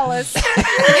Metropolis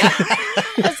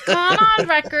has gone on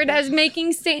record as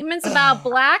making statements about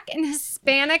Black and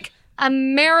Hispanic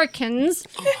Americans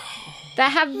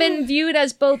that have been viewed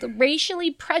as both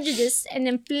racially prejudiced and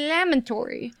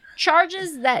inflammatory.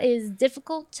 Charges that is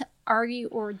difficult to argue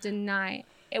or deny.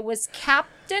 It was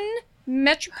Captain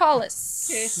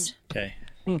Metropolis. Okay.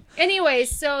 Anyway,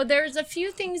 so there's a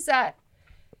few things that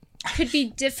could be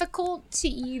difficult to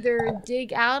either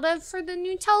dig out of for the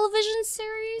new television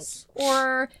series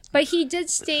but he did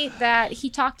state that he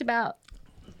talked about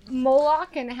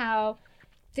Moloch and how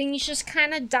things just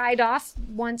kind of died off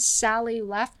once Sally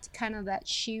left, kind of that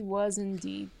she was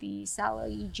indeed the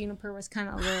Sally Juniper was kind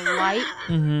of a little light.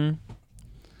 Mm-hmm.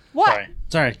 What?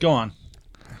 Sorry. Go on.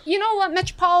 You know what,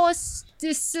 Metropolis,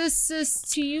 this is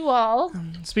to you all.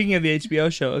 Speaking of the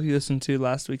HBO show, if you listened to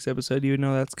last week's episode, you would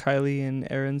know that's Kylie and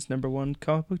Aaron's #1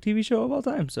 comic book TV show of all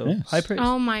time. So Yes. high praise.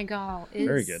 Oh my god. It's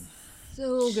Very good.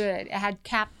 so good. It had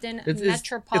Captain It's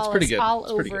Metropolis pretty good. all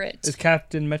It's pretty over good. it. Is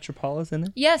Captain Metropolis in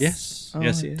it? Yes. Yes. Oh,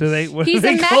 Yes. Yes. Do they? What He's do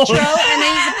a they call Metro it? and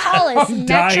he's a Polis. I'm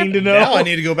dying to know. Now I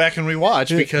need to go back and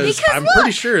rewatch because I'm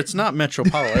pretty sure it's not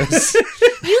Metropolis.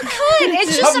 You could.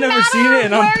 It's just I've a never matter seen it, of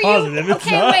and I'm where positive you. it's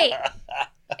Okay, not. wait.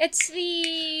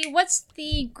 What's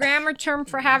the grammar term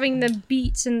for having the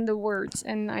beats in the words?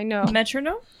 And I know.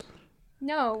 Metronome?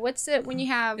 No, what's it when you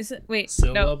have? Is it? Wait,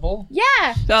 no. Syllable?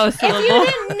 Yeah. Oh, If you syllable.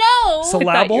 didn't know,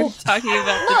 Syllable? Talking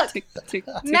about Look, the tick, tick,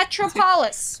 tick.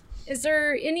 Metropolis. Is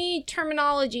there any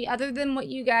terminology other than what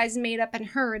you guys made up and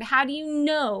heard? How do you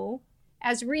know,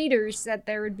 as readers, that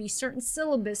there would be certain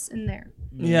syllabus in there?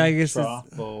 Yeah, I guess it's-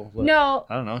 No.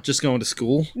 I don't know. Just going to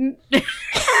school.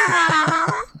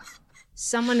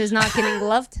 Someone is not getting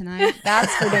love tonight.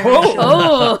 That's for damn Whoa. sure.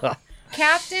 Oh,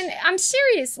 Captain, I'm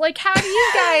serious. Like, how do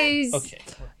you guys? Okay.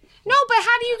 No, but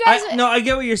how do you guys? I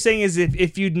get what you're saying. Is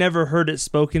if you'd never heard it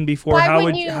spoken before, Why how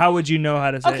wouldn't would you- how would you know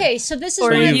how to say? Okay, it? so this is or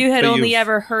what you had but only you've-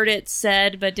 ever heard it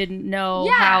said but didn't know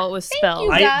Yeah, how it was thank spelled.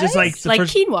 you. I just like guys. the Like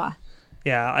first. quinoa.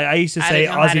 Yeah, I used to I say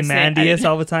didn't know how to say it. I Ozymandias didn't-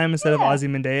 all the time instead of Yeah.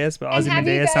 Ozymandias, but And have you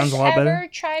Ozymandias guys sounds a lot ever better.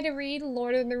 tried to read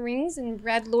Lord of the Rings and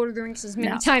read Lord of the Rings as many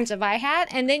No. times as I had,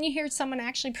 and then you hear someone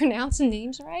actually pronounce the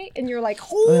names right, and you're like,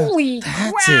 "Holy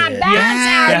crap, it. that's how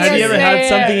Yeah, have you ever say had it."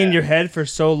 something in your head for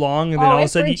so long, and then Oh, all of it a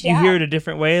sudden freaks you you hear out. it a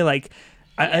different way? Like,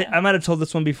 I might have told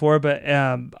this one before, but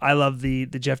I love the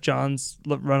Jeff Johns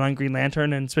run on Green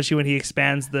Lantern, and especially when he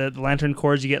expands the lantern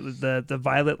cords, you get the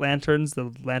violet lanterns,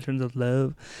 the lanterns of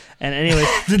love. And anyways,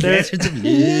 they're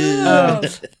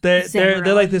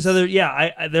like this other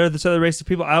they're this other race of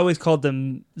people. I always called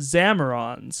them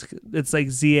Zamarons. It's like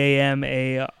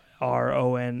Zamarron,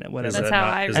 whatever. Is That's that how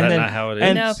not, I is read that it. not how it is?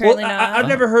 And No, apparently well, not. I've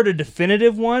never heard a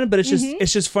definitive one, but it's Mm-hmm.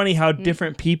 just funny how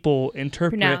different people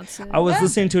interpret Pronounce it. it. I was Yeah.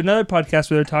 listening to another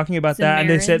podcast where they're talking about that, and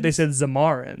they said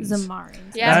Zamarans. Zamarans.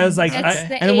 Yeah. I was like, That's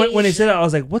the and when he age. said it, I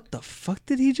was like, what the fuck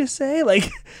did he just say? Like,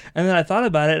 and then I thought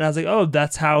about it, and I was like, oh,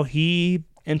 that's how he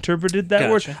interpreted that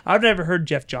word. Gotcha. I've never heard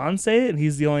Jeff Johns say it, and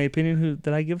he's the only opinion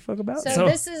that I give a fuck about. So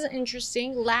this is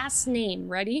interesting. Last name,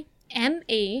 ready?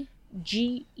 Magel.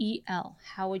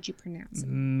 How would you pronounce it?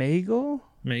 Magel?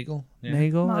 Magel? Yeah.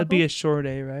 Magel? That'd be Magel? a short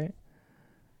A, right?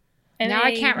 Now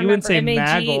I can't You wouldn't say M-A-G,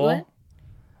 Magel. what?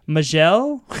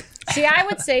 Magel? See, I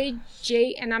would say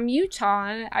and I'm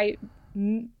Utah.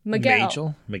 And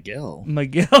Miguel. Miguel.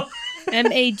 Miguel?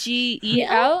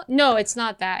 Magel. No, it's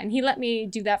not that. And he let me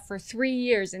do that for 3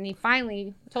 years, and he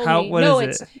finally told How- me, what no,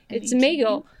 is it's it?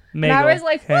 Magel. And Magel. I was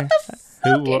like, what the fuck?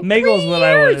 Who- In Magel's 3 what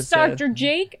I would've years, said. Dr.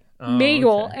 Jake Oh,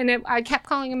 Magel. okay. And I kept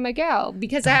calling him Miguel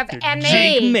because I have Dr. M-A.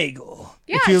 Jake Magel.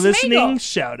 Yeah, if you're it's listening, Magel.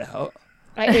 shout out.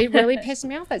 It really pissed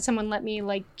me off that someone let me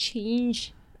like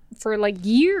change for like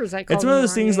years. I called It's one of him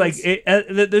those things wrong like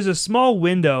names. there's a small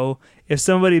window. If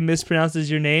somebody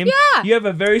mispronounces your name, Yeah. you have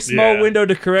a very small Yeah. window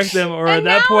to correct them, or at And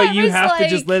that now point I you was have to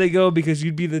just like- let it go because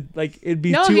you'd be it'd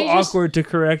be No, too he just- awkward to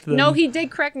correct them. No, he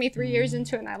did correct me 3 years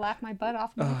into it, and I laughed my butt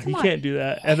off. I'm Oh, like, he Come on. can't do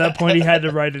that. At that point, he had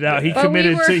to write it out. He But we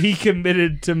committed were-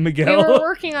 to We Miguel. were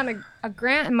working on a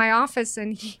grant in my office,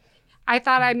 and I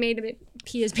thought I made him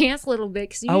pee his pants a little bit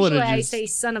because I would've usually I just- say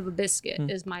 "son of a biscuit"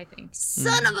 is my thing.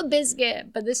 Son of a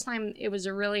biscuit. But this time it was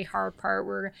a really hard part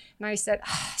where, and I said,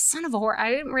 "Son of a whore."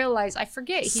 I didn't realize. I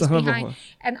forget he's Son of a behind, whore.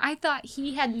 and I thought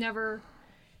he had never.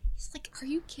 He's like, "Are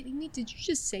you kidding me? Did you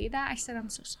just say that?" I said, "I'm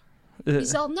so sorry."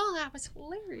 He's all, "No, that was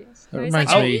hilarious." That And I was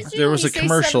reminds like, "I me, usually there was a say son of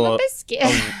commercial a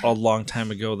biscuit." a long time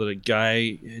ago that a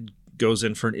guy goes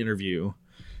in for an interview,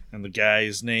 and the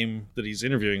guy's name that he's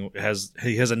interviewing has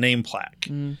a name plaque,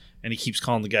 and he keeps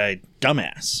calling the guy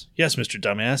dumbass. Yes, Mr.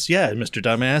 Dumbass. Yeah, Mr.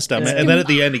 Dumbass. Dumbass. And then at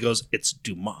the end he goes, "It's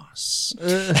Dumas."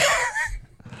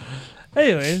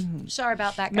 Anyway, Sorry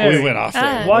about that, Mary. guys. We went off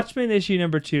there. Watchmen issue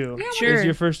number 2. Sure. It was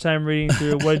your first time reading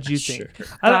through. What did you think? Sure.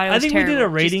 I it was think we did a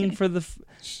terrible. Just rating kidding.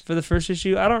 for the first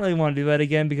issue. I don't really want to do that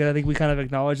again because I think we kind of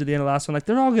acknowledged at the end of the last one, like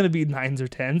they're all going to be 9s or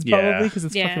 10s Yeah. probably because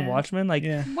it's Yeah. fucking Watchmen. Like,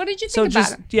 Yeah. What did you think so about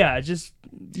just him? just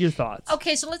your thoughts.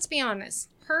 Okay, so let's be honest.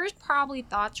 Her probably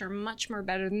thoughts are much more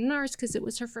better than ours because it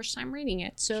was her first time reading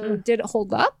it. So did it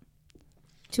hold up?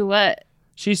 To what?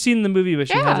 She's seen the movie, but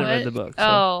she Yeah. hasn't read the book.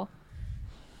 So.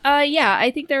 Oh. Yeah,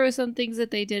 I think there was some things that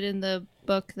they did in the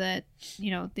book that,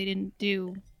 they didn't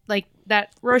do. Like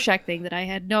that Rorschach thing that I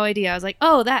had no idea. I was like,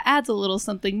 oh, that adds a little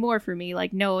something more for me,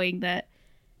 like knowing that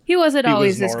he wasn't He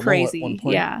always was this normal at crazy. one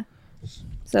point. Yeah.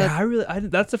 So Yeah,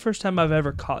 that's the first time I've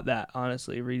ever caught that.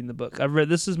 Honestly, reading the book,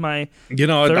 this is my, You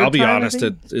know, Third I'll be time, I honest.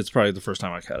 think? It's probably the first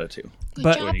time I caught it too.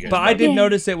 but job, you guys but I know. did Yeah.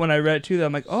 notice it when I read it too. That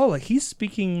I'm like, oh, like he's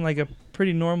speaking like a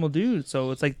pretty normal dude.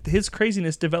 So it's like his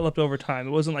craziness developed over time.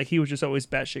 It wasn't like he was just always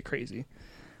batshit crazy.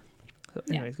 So,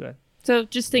 Yeah. anyways, go ahead. So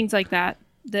just things like that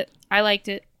I liked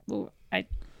it. Well,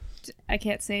 I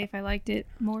can't say if I liked it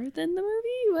more than the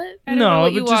movie. What? I don't know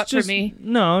what you want from me.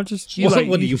 No, just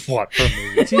What do you want from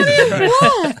me? Jesus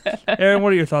Christ. Aaron,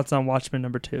 what are your thoughts on Watchmen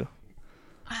number 2?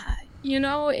 You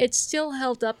know, it still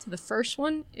held up to the first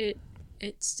one. It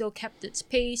it still kept its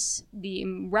pace. The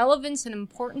relevance and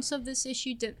importance of this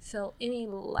issue didn't feel any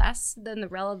less than the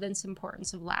relevance and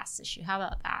importance of last issue. How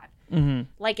about that? Mm-hmm.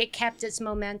 Like, it kept its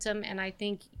momentum, and I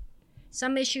think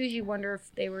some issues you wonder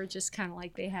if they were just kind of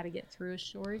like they had to get through a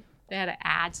story. They had to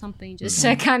add something just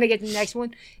to kind of get to the next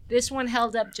one. This one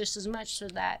held up just as much so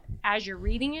that as you're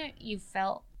reading it, you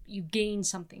felt you gained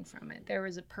something from it. There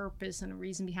was a purpose and a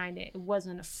reason behind it. It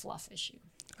wasn't a fluff issue.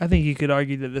 I think you could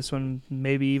argue that this one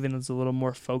maybe even is a little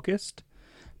more focused,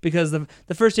 because the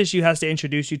first issue has to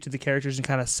introduce you to the characters and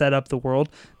kind of set up the world.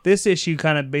 This issue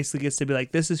kind of basically gets to be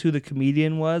like, this is who the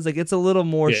comedian was. Like, it's a little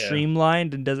more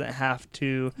streamlined and doesn't have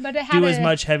to But it had do as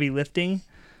much heavy lifting.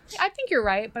 I think you're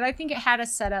right, but I think it had to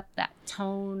set up that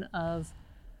tone of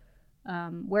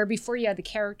where before you had the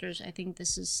characters, I think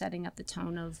this is setting up the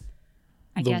tone of,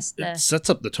 It sets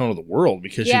up the tone of the world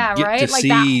because Yeah, you get right? to Like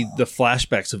see the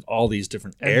flashbacks of all these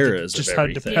different And eras just of how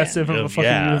everything. depressive of a fucking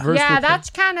Yeah. universe. Yeah, looks like. that's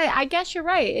kind of, I guess you're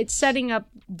right. It's setting up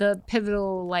the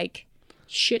pivotal, like,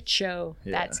 shit show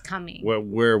that's coming.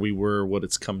 Where we were, what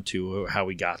it's come to, how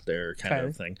we got there, kind Okay.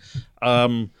 of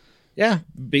thing. Yeah,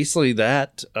 basically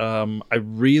that. I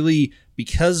really,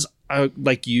 because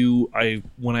like you,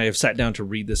 when I have sat down to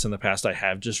read this in the past, I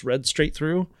have just read straight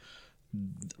through.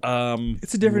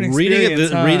 It's a different reading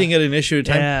experience. reading it an issue at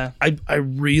a time. Yeah. I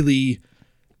really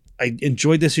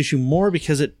enjoyed this issue more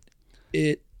because it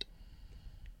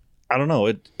I don't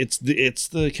know, it's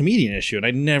the comedian issue, and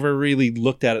I never really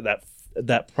looked at it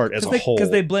that part as a whole,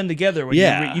 because they blend together. When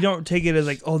Yeah. you don't take it as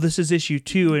like, oh, this is issue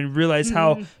 2, and realize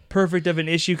how perfect of an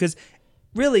issue. Because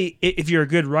really, if you're a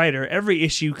good writer, every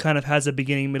issue kind of has a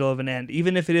beginning, middle, of an end,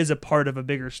 even if it is a part of a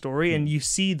bigger story. And you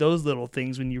see those little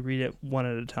things when you read it one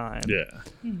at a time. Yeah.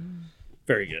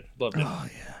 Very good. Loved it.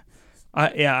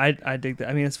 I dig that.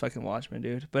 I mean, it's fucking Watchmen,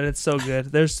 dude, but it's so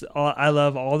good. I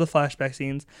love all the flashback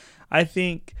scenes. I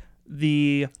think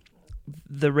the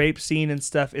rape scene and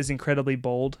stuff is incredibly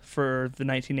bold for the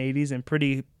 1980s and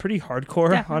pretty hardcore,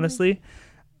 Definitely. honestly.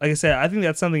 Like I said, I think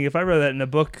that's something, if I read that in a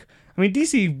book, I mean,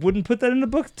 DC wouldn't put that in a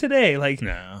book today. Like,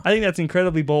 No. I think that's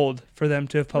incredibly bold for them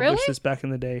to have published Really? this back in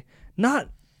the day. Not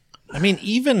I mean,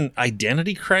 even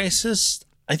Identity Crisis,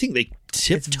 I think they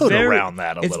tiptoed very- around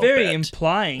that a it's little very bit.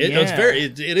 implying. It's yeah. very.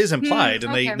 It is implied,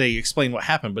 and okay. they explain what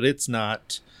happened, but it's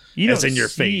not You as don't in your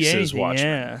see face as anything,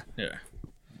 Watchmen. Yeah. Yeah.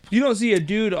 You don't see a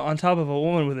dude on top of a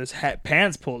woman with his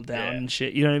pants pulled down Yeah. and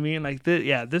shit. You know what I mean? Like,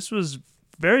 this was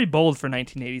very bold for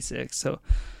 1986. So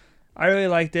I really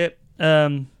liked it.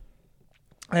 I'm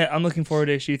looking forward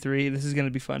to issue 3. This is going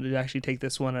to be fun to actually take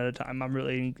this one at a time. I'm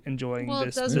really enjoying Well,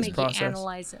 this it does make process you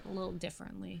analyze it a little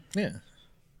differently. Yeah.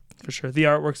 for sure. The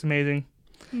artwork's amazing.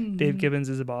 Dave Gibbons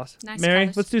is a boss. Nice Mary,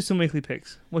 colors. let's do some weekly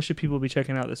picks. What should people be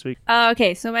checking out this week?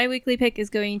 Okay, so my weekly pick is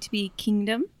going to be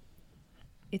Kingdom.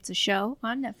 It's a show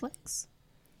on Netflix.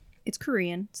 It's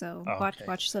Korean, so okay.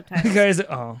 watch subtitles. Guys,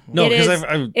 No, It because is-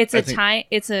 I've It's I a think- time.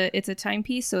 It's a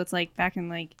timepiece, so it's like back in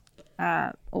like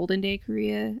olden day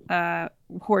Korea.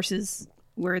 Horses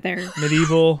were there.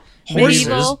 medieval.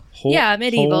 Medieval. Yeah,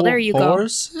 medieval. There you go.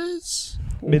 Horses?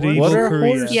 Medieval What are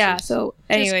Korea. horses? Yeah. So,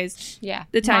 anyways, Yeah.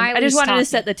 the time. I just Miley's wanted to talking.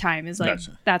 set the time. Is like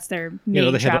Gotcha. that's their main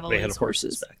You know, travel. they had is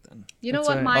horses back then. You know That's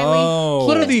what, right. Miley? Oh.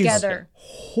 What are Put it these together.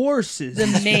 horses?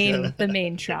 The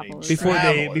main travel. is before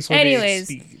that. they Travelers. before Anyways,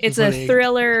 they speak, it's before a they-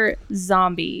 thriller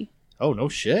zombie. Oh, no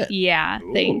shit.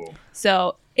 Thing. Ooh.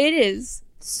 So it is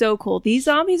so cool. These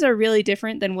zombies are really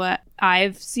different than what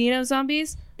I've seen of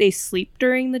zombies. They sleep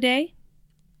during the day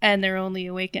and they're only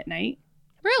awake at night.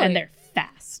 Really? And they're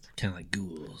fast. Kind of like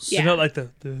ghouls. They're Yeah. not like the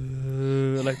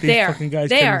like these They are. fucking guys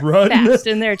They can are run. fast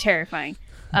and they're terrifying.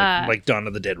 Like Dawn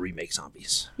of the Dead remake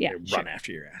zombies. Yeah, They sure. run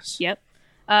after your ass. Yep.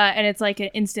 And it's like an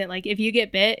instant, like if you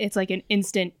get bit, it's like an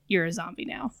instant, you're a zombie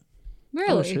now.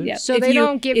 Really? shit. Yep. So If they you,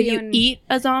 don't give if you you an... eat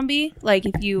a zombie, like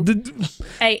if you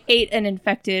ate an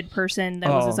infected person that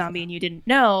was Oh. a zombie and you didn't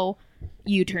know,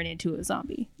 you turn into a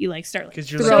zombie. You like start like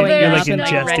Because you're throwing like, you're up like and,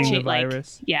 ingesting the retching, like-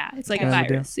 virus. yeah, it's like Kinda a deal.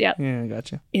 virus. Yep. Yeah,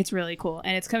 gotcha. It's really cool.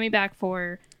 And it's coming back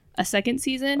for a second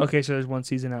season. Okay, so there's one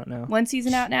season out now. One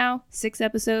season out now, 6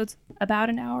 episodes, about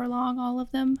an hour long, all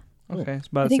of them. Okay, it's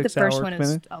about I think the 6 hour first one is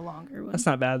minute. a longer one. That's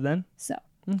not bad then. So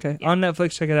Okay, Yeah. on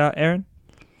Netflix, check it out. Aaron,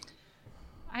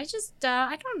 I just,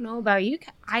 I don't know about you.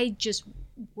 I just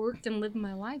worked and lived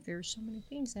my life. There are so many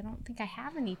things. I don't think I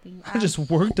have anything. I just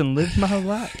worked and lived my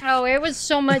life. Oh, it was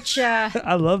so much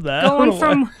I love that. I don't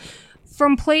going know why.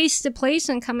 from place to place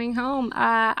and coming home.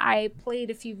 I played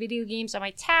a few video games on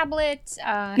my tablet,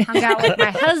 hung out with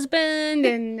my husband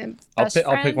and I'll best pick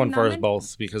friend, one for us Norman.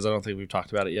 both because I don't think we've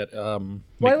talked about it yet.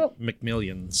 Wait.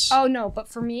 McMillions. Oh no, but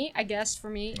for me, I guess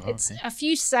it's Okay. a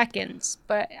few seconds.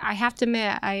 But I have to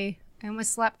admit, I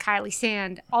almost slapped Kylie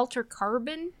Sand. Alter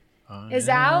Carbon Oh, is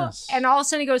out, yes. and all of a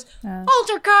sudden he goes,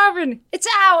 Alter Carbon, it's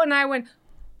out, and I went,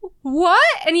 what?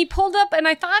 And he pulled up, and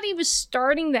I thought he was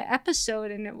starting the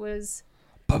episode, and it was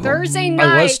Thursday night.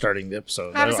 I was starting the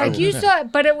episode. I was like, you saw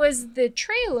it, but it was the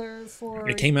trailer for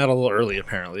It came out a little early,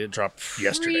 apparently. It dropped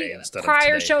yesterday instead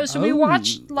prior of today. shows, so we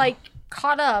watched, like,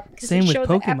 caught up, because Same it with showed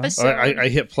the Pokemon. episode. I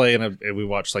hit play and we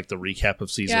watched like the recap of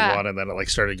season Yeah. 1, and then it like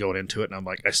started going into it, and I'm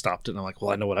like, I stopped it, and I'm like,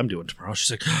 well, I know what I'm doing tomorrow. She's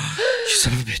like, you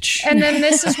son of a bitch. And then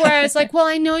this is where I was like, well,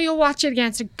 I know you'll watch it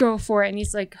again, so go for it. And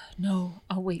he's like, no,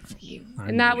 I'll wait for you.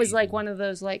 And that was like one of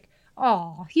those like,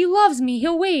 oh, he loves me,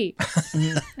 he'll wait.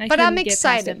 But I'm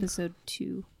excited. Episode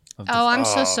 2. Oh, I'm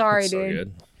so sorry, it's so dude.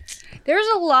 good. There's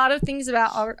a lot of things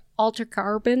about Alter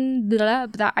Carbon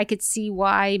that I could see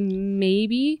why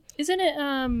maybe. Isn't it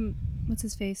what's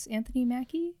his face? Anthony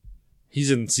Mackie?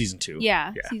 He's in season 2.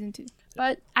 Yeah, season 2.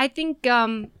 But I think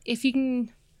if you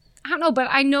can, I don't know, but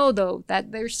I know though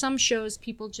that there's some shows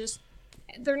people just,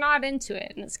 they're not into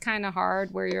it. And it's kind of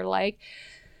hard where you're like,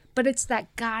 but it's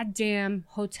that goddamn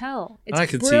hotel. It's I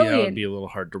could brilliant. see how it'd be a little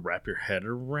hard to wrap your head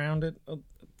around it.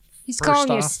 He's First calling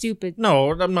you off- stupid.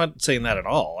 No, I'm not saying that at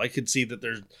all. I could see that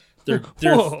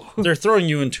Whoa. they're throwing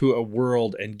you into a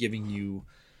world and giving you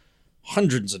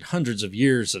hundreds and hundreds of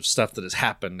years of stuff that has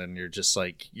happened, and you're just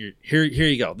like, here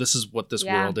you go. This is what this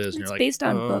Yeah. world is. And It's you're like, based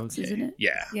on "Oh, books, okay." isn't it?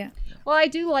 Yeah. Yeah. Well, I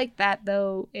do like that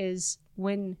though, is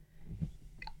when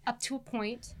up to a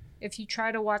point, if you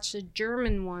try to watch the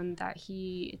German one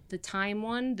the time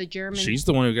one, the German. She's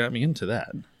the one who got me into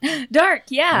that. Dark,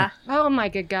 yeah. Oh my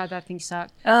good God, that thing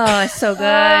sucked. Oh, it's so good.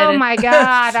 Oh my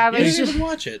God, I You was didn't just. even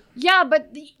watch it. Yeah,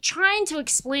 but trying to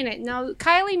explain it. Now,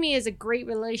 Kylie and me is a great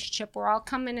relationship where I'll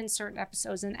come in certain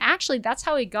episodes. And actually, that's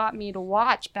how he got me to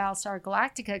watch Battlestar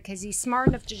Galactica, because he's smart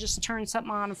enough to just turn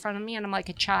something on in front of me and I'm like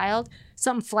a child.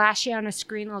 Something flashy on a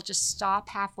screen, I'll just stop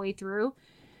halfway through.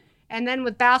 And then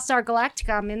with Battlestar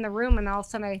Galactica, I'm in the room and all of a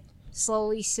sudden I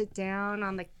slowly sit down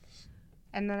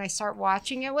and then I start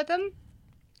watching it with him.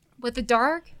 With the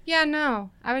dark? Yeah,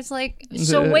 no. I was like,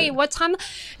 so wait, what time?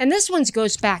 And this one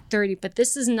goes back 30, but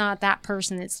this is not that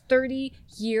person. It's 30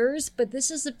 years, but this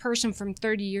is the person from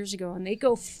 30 years ago, and they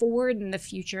go forward in the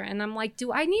future. And I'm like,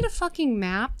 do I need a fucking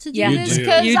map to do Yeah. this? You do.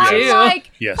 Because You I'm do.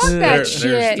 like, Yes. fuck that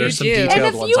shit. There's some You do. detailed And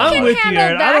if ones you on I'm can there. with you, handle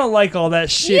Aaron. that- I don't like all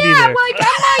that shit yeah, either. I'm like,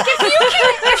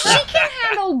 if she can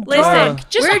handle Listen, dark,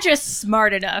 just we're just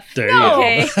smart enough. There No. you go.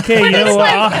 Okay. Okay, you know it's what?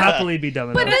 like- I'll happily be done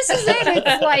with But that. this is it.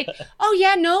 It's like, oh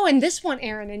yeah, no, and this one,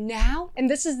 Aaron, and now, and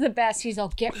this is the best. He's all,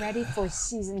 get ready for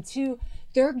season 2.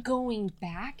 They're going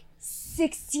back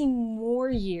 60 more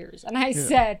years. And I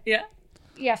said, Yeah.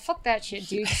 fuck that shit,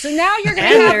 dude. So now you're gonna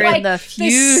And have they're like in the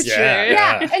future. Yeah.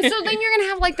 yeah, and so then you're gonna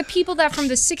have like the people that from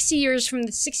the 60 years,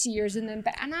 and then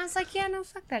and I was like, yeah, no,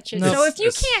 fuck that shit. No. So if you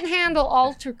It's- can't handle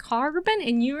Alter Carbon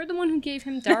and you're the one who gave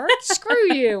him Dark,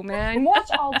 screw you, man. Watch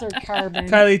Alter Carbon.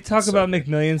 Kylie, talk about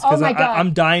McMillions, Oh because my God.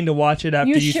 I'm dying to watch it after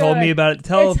You you told me should. about it.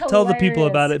 Tell It's the people hilarious.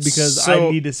 about it, because So,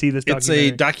 I need to see this It's documentary.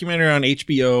 a documentary on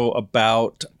HBO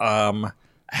about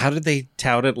how did they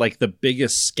tout it? Like the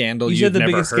biggest scandal you you've said the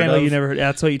never biggest heard scandal of? you never heard.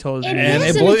 That's what you told us. It And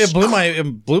is,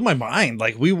 it blew my mind.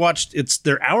 Like we watched,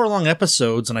 they're hour-long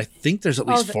episodes, and I think there's at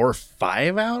least 4 or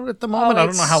 5 out at the moment. I don't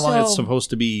it's know how long it's so- supposed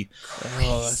to be,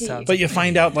 Oh, that sounds but you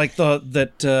find out like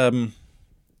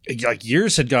like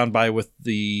years had gone by with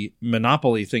the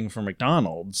monopoly thing for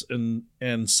McDonald's,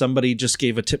 and somebody just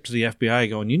gave a tip to the FBI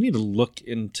going, you need to look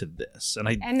into this. And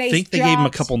I And they think they gave him a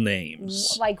dropped couple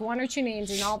names. like 1 or 2 names,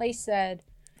 and all they said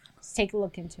is take a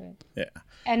look into it. Yeah.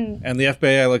 And And the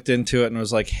FBI looked into it and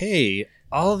was like, hey,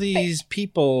 all these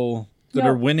people that No.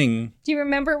 are winning. do you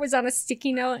remember it was on a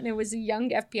sticky note and it was a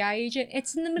young FBI agent?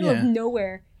 It's in the middle of Yeah.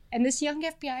 nowhere. And this young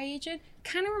FBI agent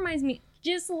kind of reminds me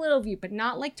just a little of you, but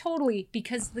not like totally,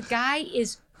 because the guy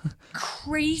is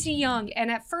crazy young.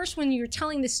 And at first, when you're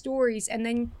telling the stories and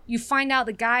then you find out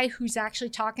the guy who's actually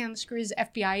talking on the screen is an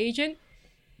FBI agent,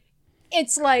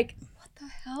 it's like, what the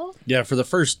hell? Yeah, for the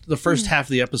first half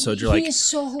of the episode, you're He like, is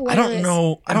so hilarious. I don't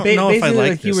know if I basically,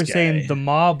 like you this were guy. saying, the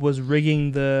mob was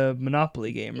rigging the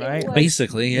Monopoly game, right? was.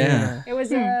 Basically, yeah. It was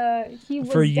he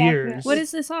was For years. definitely- What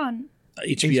is this on?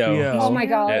 HBO. Oh my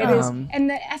god, Yeah. it is. And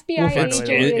the FBI We'll find agent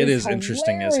a way to- It is is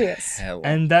interesting as hilarious. hell.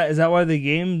 And is that why the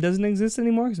game doesn't exist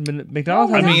anymore? Because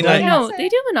McDonald's No, hasn't I mean, done- No, they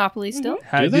do Monopoly still.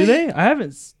 How- Do do they? they? I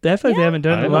haven't. Definitely, they haven't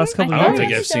done it in the last couple I of don't years.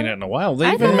 think I've seen it in a while. They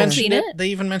I even haven't mentioned seen it. it. They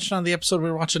even mentioned on the episode we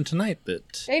were watching tonight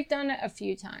that They've done it a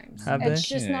few times. Have It's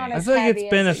they? just not Yeah. I as feel like heavy it's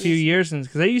been a as it few used to. years since,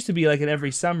 because they used to be like an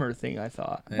every summer thing. I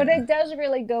thought. But it does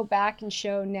really go back and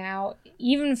show now,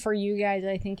 even for you guys,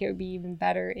 I think it would be even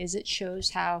better, is it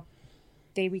shows how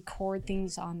they record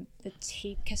things on the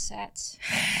tape cassettes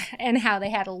and how they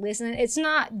had to listen. It's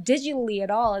not digitally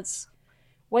at all. It's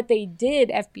what they did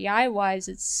FBI wise.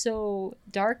 It's so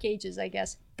dark ages, I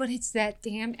guess. But it's that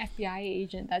damn FBI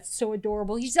agent that's so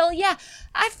adorable. He's all, yeah,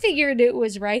 I figured it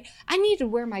was right. I need to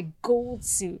wear my gold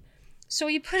suit. So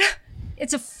he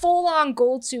it's a full-on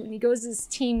gold suit, and he goes to this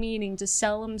team meeting to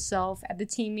sell himself at the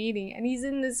team meeting, and he's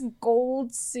in this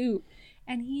gold suit.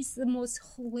 And he's the most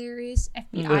hilarious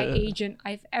FBI agent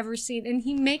I've ever seen. And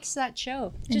he makes that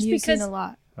show. And Just you've because. seen a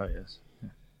lot. Oh yes.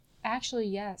 Actually,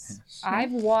 yes.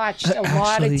 I've watched a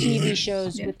lot of TV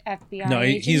shows with FBI No,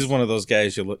 agents. he's one of those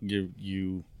guys.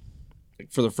 You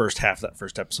like, for the first half of that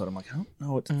first episode, I'm like, I don't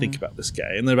know what to think about this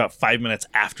guy. And then about 5 minutes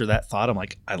after that thought, I'm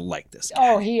like, I like this guy.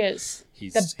 Oh, he is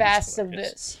He's the best of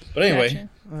hilarious. this. But anyway,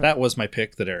 Gotcha. that was my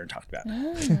pick that Aaron talked about.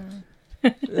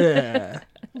 Yeah.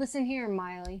 Listen here,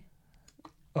 Miley.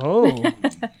 Oh.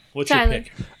 What's Tyler. your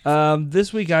pick?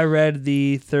 This week I read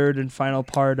the third and final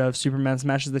part of Superman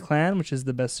Smashes the Klan, which is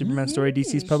the best Superman story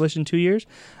DC's published in 2 years.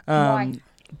 Why?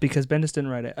 Because Bendis didn't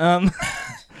write it.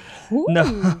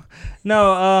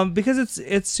 No, because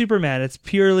it's Superman. It's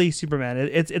purely Superman.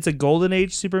 It's a Golden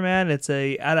Age Superman. It's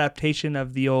a adaptation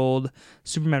of the old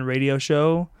Superman radio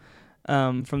show.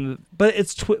 But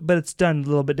it's done a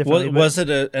little bit differently. Was it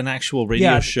an actual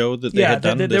radio show that they had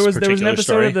done? There was an episode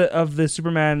story? of the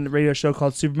Superman radio show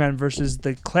called Superman versus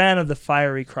the Clan of the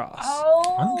Fiery Cross.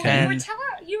 Oh, Okay.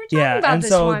 you were talking about and this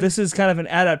so one. this is kind of an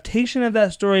adaptation of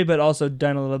that story, but also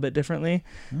done a little bit differently.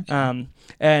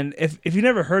 And if you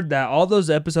never heard that, all those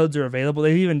episodes are available.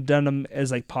 They've even done them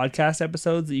as like podcast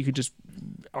episodes that you could just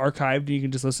archived and you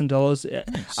can just listen to those.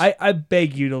 I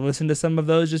beg you to listen to some of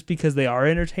those just because they are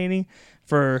entertaining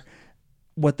for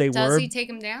what they Does were. he take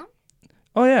him down?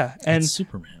 Oh yeah, and It's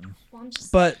Superman. Well, I'm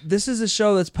just... but this is a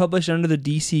show that's published under the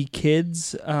DC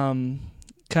Kids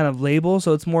kind of label,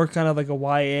 so it's more kind of like a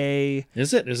YA.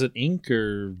 Is it Ink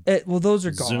or Well, those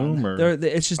are gone. Zoom or-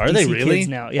 It's just Are DC they really? Kids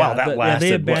now. Wow, Yeah, that but, lasted,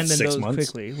 they what, abandoned 6 those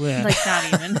months? quickly. Yeah. Like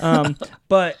not even.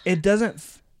 But it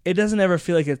doesn't ever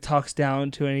feel like it talks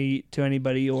down to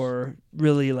anybody or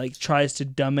really like tries to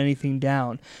dumb anything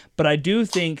down. But I do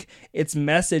think its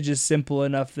message is simple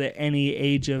enough that any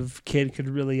age of kid could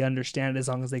really understand it as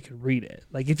long as they could read it.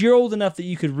 Like if you're old enough that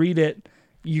you could read it,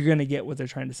 you're gonna get what they're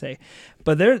trying to say.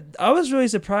 But I was really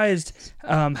surprised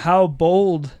how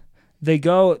bold they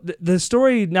go. The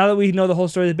story, now that we know the whole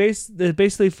story, it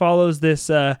basically follows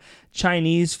this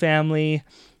Chinese family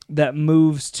that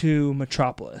moves to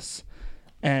Metropolis.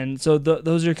 And so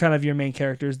those are kind of your main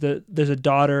characters. There's a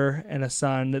daughter and a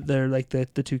son. They're like the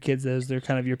two kids. They're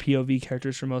kind of your POV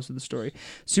characters for most of the story.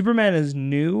 Superman is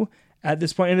new at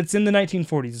this point, and it's in the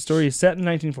 1940s. The story is set in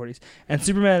the 1940s. And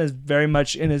Superman is very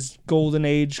much in his golden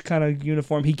age kind of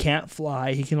uniform. He can't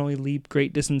fly. He can only leap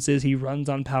great distances. He runs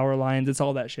on power lines. It's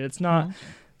all that shit. It's not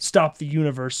stop the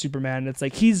universe Superman. It's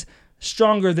like he's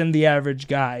stronger than the average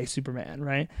guy Superman,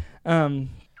 right?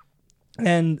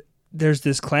 And there's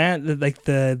this clan that like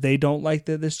they don't like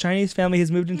that this Chinese family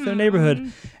has moved into their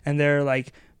neighborhood, and they're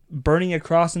like burning a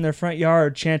cross in their front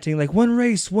yard, chanting like one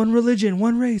race, one religion,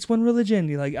 one race, one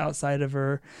religion, like outside of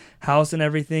her house and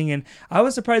everything. And I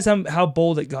was surprised how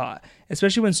bold it got,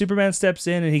 especially when Superman steps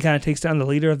in and he kind of takes down the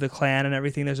leader of the clan and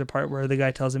everything. There's a part where the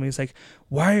guy tells him, he's like,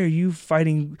 why are you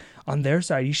fighting on their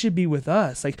side? You should be with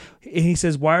us. Like, and he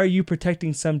says, why are you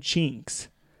protecting some chinks?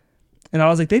 And I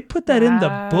was like, they put that in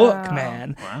the book,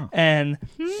 man. Wow.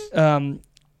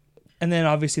 And then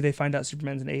obviously they find out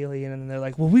Superman's an alien, and then they're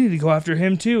like, well, we need to go after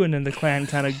him too. And then the clan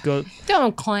kind of go.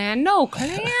 Don't clan. No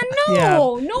clan. No. Yeah.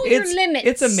 Know your limits.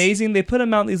 It's amazing. They put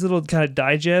them out in these little kind of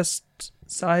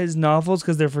digest-sized novels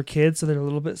because they're for kids, so they're a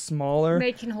little bit smaller.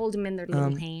 They can hold them in their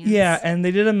little hands. Yeah, and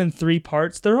they did them in 3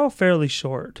 parts. They're all fairly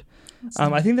short.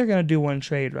 I think they're going to do one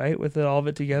trade, right? With all of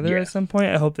it together at some point.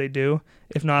 I hope they do.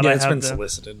 If not, Yeah, I it's have been the...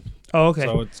 solicited. Oh, okay.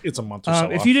 So it's a month or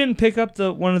so if off. you didn't pick up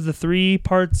one of the 3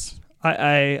 parts,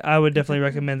 I would definitely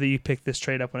recommend that you pick this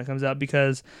trade up when it comes out,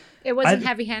 because It wasn't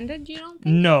heavy-handed, you don't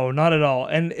think? no, not at all,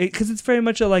 and because it's very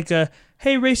much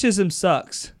hey, racism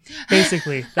sucks.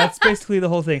 Basically, that's basically the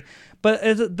whole thing. But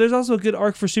there's also a good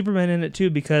arc for Superman in it too,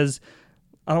 because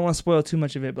I don't want to spoil too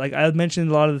much of it. But like I mentioned,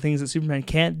 a lot of the things that Superman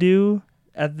can't do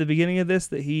at the beginning of this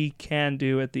that he can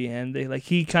do at the end.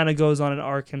 He kind of goes on an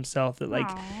arc himself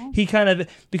that he kind of,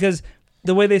 because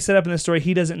the way they set up in the story,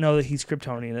 he doesn't know that he's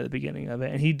Kryptonian at the beginning of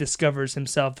it, and he discovers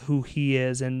himself who he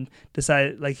is and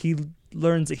he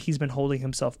learns that he's been holding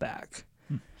himself back.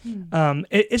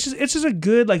 It's just a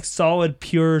good, solid,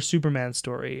 pure Superman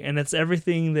story, and it's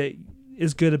everything that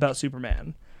is good about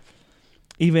Superman,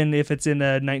 even if it's in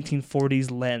a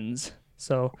 1940s lens.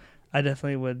 So I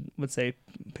definitely would say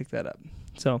pick that up.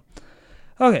 So,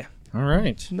 okay. All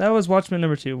right. That was Watchmen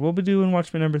number 2. We'll be doing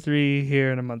Watchmen number 3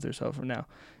 here in a month or so from now.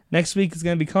 Next week is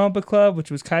going to be Comic Book Club,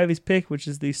 which was Kylie's pick, which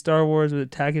is the Star Wars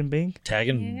with Tag and Bink. Tag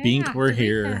and Yeah, Bink, we're to be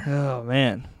here. Oh,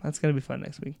 man. That's going to be fun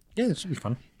next week. Yeah, it should be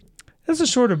fun. It's a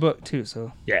shorter book, too,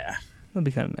 so Yeah. that'll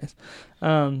be kind of nice.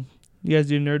 You guys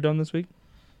do Nerd Dome this week?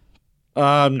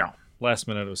 No. Last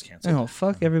minute it was canceled. Oh,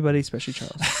 fuck everybody, especially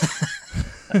Charles.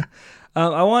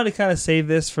 I wanted to kind of save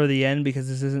this for the end because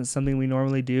this isn't something we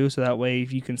normally do, so that way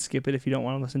you can skip it if you don't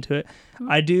want to listen to it.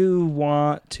 I do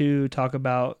want to talk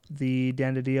about the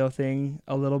Dan DiDio thing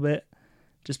a little bit,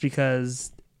 just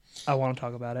because I want to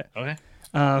talk about it. Okay.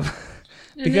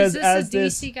 Because is as this a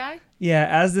this, DC guy? yeah,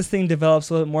 as this thing develops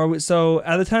a little bit more, so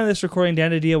at the time of this recording,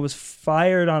 Dan DiDio was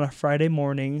fired on a Friday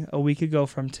morning a week ago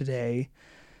from today.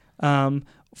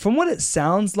 From what it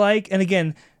sounds like, and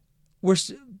again,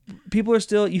 people are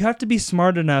still, you have to be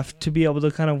smart enough to be able to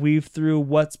kind of weave through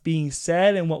what's being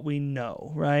said and what we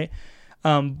know, right?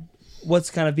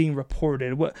 What's kind of being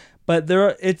reported. But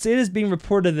it is being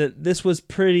reported that this was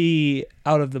pretty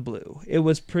out of the blue. It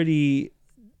was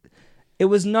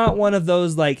not one of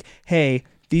those like, hey,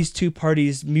 these two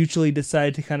parties mutually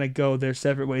decide to kind of go their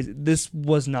separate ways. This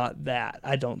was not that,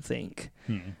 I don't think.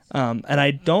 And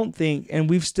I don't think, and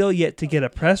we've still yet to get a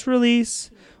press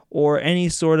release or any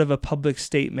sort of a public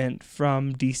statement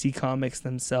from DC Comics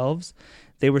themselves.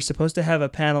 They were supposed to have a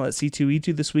panel at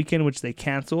C2E2 this weekend, which they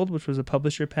canceled, which was a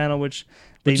publisher panel, which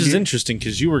is interesting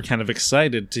because you were kind of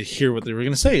excited to hear what they were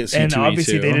going to say at C2E2. And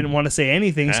obviously they didn't want to say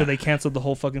anything, so Yeah. they canceled the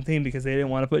whole fucking thing because they didn't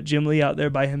want to put Jim Lee out there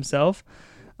by himself.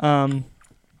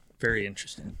 Very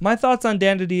interesting. My thoughts on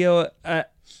Dan DiDio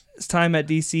his time at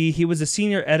DC. He was a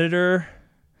senior editor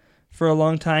for a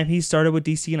long time. He started with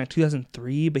DC in like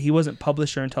 2003, but he wasn't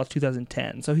publisher until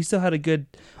 2010. So he still had a good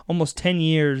almost 10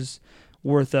 years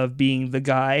worth of being the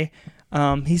guy.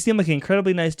 He seemed like an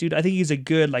incredibly nice dude. I think he's a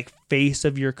good like face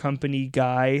of your company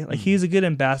guy. Like he's a good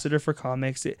ambassador for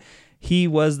comics. He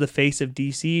was the face of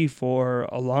DC for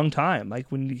a long time. Like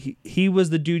when he was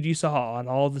the dude you saw on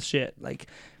all the shit. Like,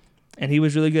 and he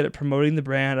was really good at promoting the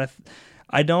brand.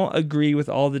 I don't agree with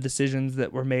all the decisions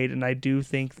that were made, and I do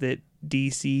think that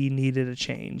DC needed a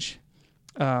change.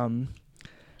 Again,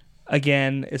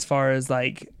 as far as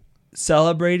like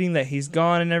celebrating that he's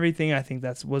gone and everything, I think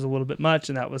that was a little bit much,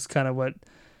 and that was kind of what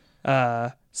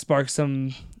sparked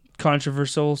some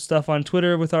controversial stuff on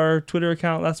Twitter with our Twitter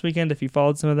account last weekend, if you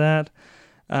followed some of that.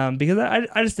 Because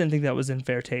I just didn't think that was in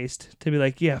fair taste to be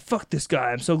like, yeah, fuck this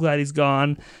guy, I'm so glad he's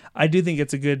gone. I do think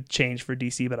it's a good change for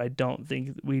DC, but I don't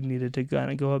think we needed to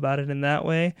kind of go about it in that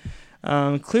way.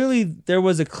 Clearly, there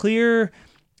was a clear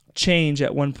change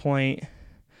at one point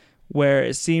where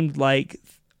it seemed like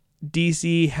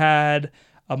DC had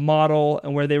a model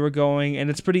and where they were going, and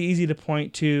it's pretty easy to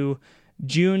point to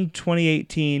June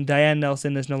 2018, Diane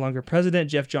Nelson is no longer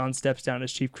president. Jeff Johns steps down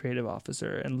as chief creative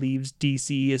officer and leaves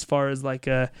DC as far as like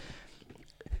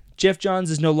Jeff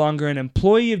Johns is no longer an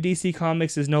employee of DC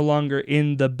Comics, is no longer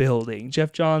in the building.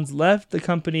 Jeff Johns left the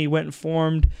company, went and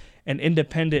formed an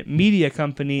independent media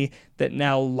company that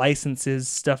now licenses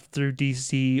stuff through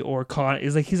DC or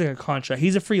he's like a contract.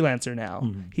 He's a freelancer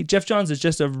now. Jeff Johns is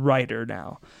just a writer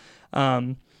now.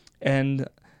 And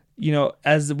you know,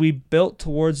 as we built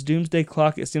towards Doomsday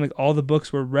Clock, it seemed like all the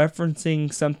books were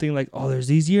referencing something like, oh, there's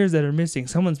these years that are missing.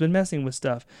 Someone's been messing with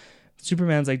stuff.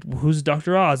 Superman's like, who's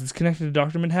Dr. Oz? It's connected to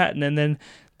Dr. Manhattan. And then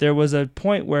there was a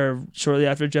point where shortly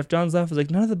after Jeff Johns left, it was like,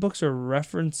 none of the books are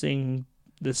referencing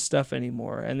this stuff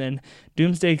anymore. And then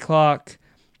Doomsday Clock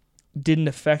didn't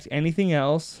affect anything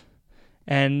else.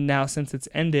 And now since it's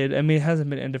ended, I mean, it hasn't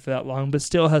been ended for that long, but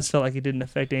still has felt like it didn't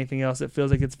affect anything else. It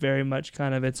feels like it's very much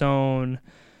kind of its own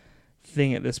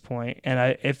thing at this point.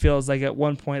 And it feels like at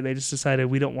one point they just decided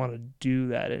we don't want to do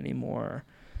that anymore.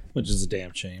 Which is a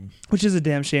damn shame.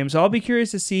 So I'll be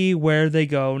curious to see where they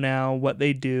go now, what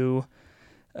they do.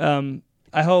 I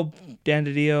hope Dan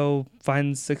DiDio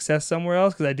finds success somewhere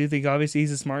else, because I do think obviously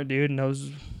he's a smart dude and knows.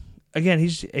 Again,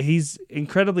 he's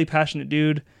incredibly passionate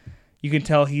dude. You can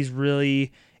tell he's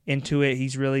really into it.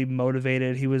 He's really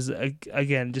motivated. He was,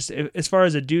 again, just as far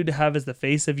as a dude to have as the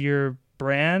face of your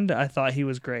brand, I thought he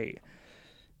was great.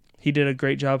 He did a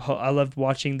great job. I loved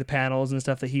watching the panels and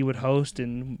stuff that he would host,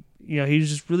 and you know, he was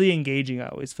just really engaging. I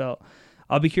always felt.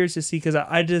 I'll be curious to see, because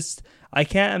I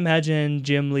can't imagine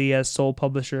Jim Lee as sole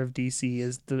publisher of DC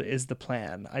is the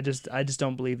plan. I just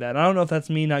don't believe that. I don't know if that's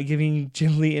me not giving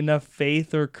Jim Lee enough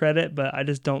faith or credit, but I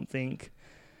just don't think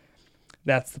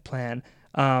that's the plan.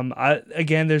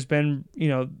 Again, there's been, you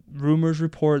know, rumors,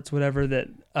 reports, whatever, that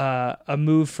a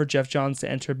move for Jeff Johns to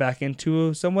enter back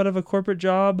into somewhat of a corporate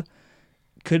job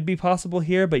could be possible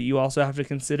here, but you also have to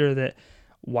consider that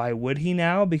Why would he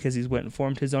now? Because he's went and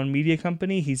formed his own media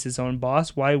company. He's his own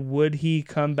boss. Why would he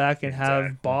come back and have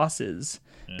Exactly. bosses?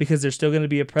 Yeah. Because there's still going to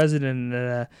be a president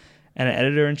and an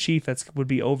editor-in-chief would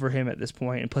be over him at this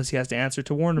point. And plus he has to answer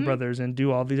to Warner Brothers and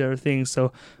do all these other things.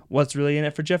 So what's really in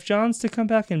it for Jeff Johns to come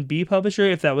back and be publisher,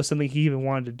 if that was something he even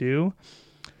wanted to do?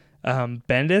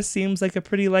 Bendis seems like a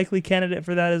pretty likely candidate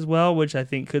for that as well, which I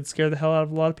think could scare the hell out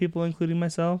of a lot of people, including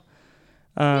myself.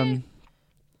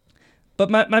 But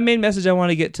my main message I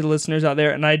want to get to the listeners out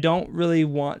there, and I don't really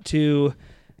want to,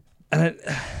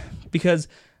 because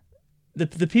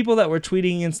the people that were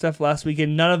tweeting and stuff last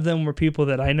weekend, none of them were people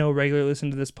that I know regularly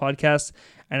listen to this podcast,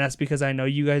 and that's because I know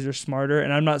you guys are smarter.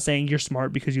 And I'm not saying you're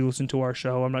smart because you listen to our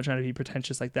show. I'm not trying to be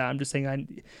pretentious like that. I'm just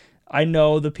saying I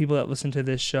know the people that listen to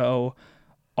this show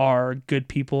are good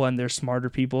people and they're smarter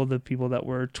people. The people that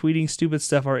were tweeting stupid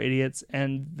stuff are idiots,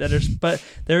 and but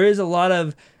there is a lot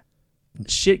of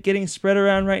shit getting spread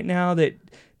around right now that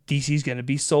DC's going to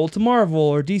be sold to Marvel,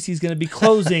 or DC's going to be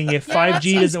closing if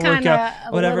 5G doesn't work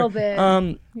out, whatever. A little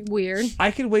bit weird.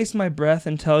 I could waste my breath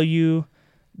and tell you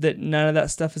that none of that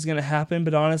stuff is going to happen,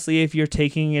 but honestly, if you're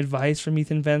taking advice from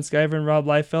Ethan Van Sciver and Rob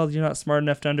Liefeld, you're not smart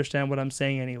enough to understand what I'm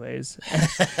saying anyways.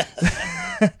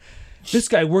 This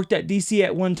guy worked at DC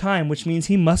at one time, which means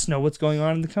he must know what's going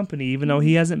on in the company, even though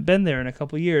he hasn't been there in a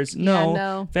couple years.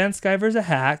 No. Van Sciver's a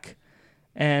hack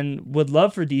and would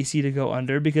love for DC to go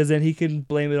under, because then he can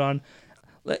blame it on...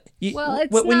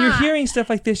 when you're hearing stuff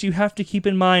like this, you have to keep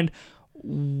in mind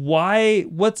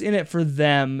what's in it for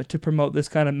them to promote this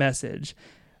kind of message.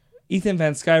 Ethan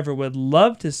Van Sciver would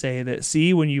love to say that,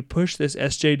 see, when you push this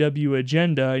SJW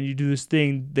agenda and you do this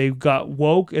thing, they got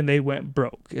woke and they went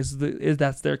broke. That's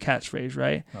their catchphrase,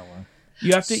 right? Oh, wow.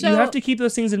 You have to keep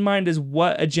those things in mind. As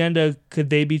what agenda could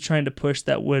they be trying to push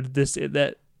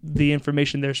that the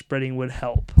information they're spreading would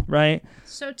help, right?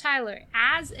 So Tyler,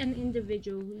 as an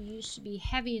individual who used to be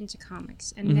heavy into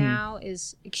comics and now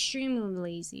is extremely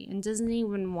lazy and doesn't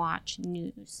even watch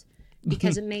news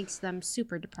because it makes them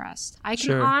super depressed, I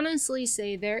can honestly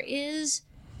say there is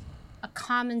a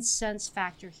common sense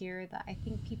factor here that I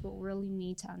think people really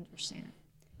need to understand.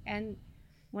 And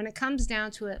when it comes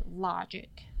down to it,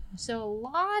 logic. So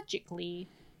logically,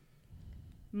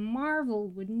 Marvel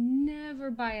would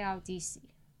never buy out DC.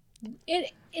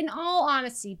 In all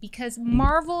honesty, because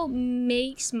Marvel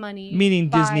makes money, meaning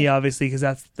Disney, obviously, because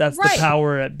that's Right. the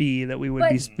power at B that we would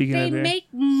be speaking they of here. make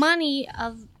money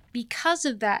because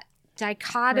of that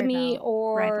dichotomy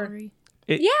Rivalry.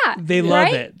 They love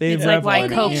right? it. They It's love like why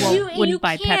it. Coke Yeah. wouldn't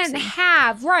buy can't Pepsi.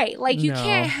 have you No.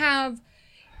 can't have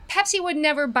Pepsi would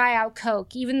never buy out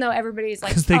Coke, even though everybody's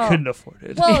like, Because they couldn't afford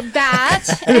it. Well,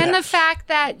 that and the fact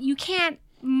that you can't.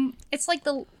 It's like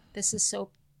this is so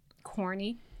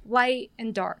corny. Light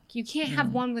and dark. You can't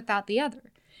have one without the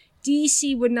other.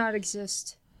 DC would not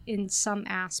exist in some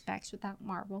aspects without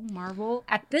Marvel. Marvel,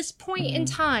 at this point in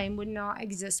time, would not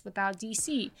exist without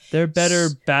DC. They're better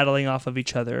battling off of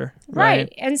each other.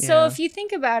 Right. And so Yeah. if you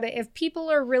think about it, if people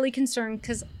are really concerned,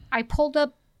 because I pulled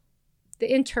up the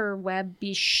interweb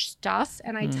stuff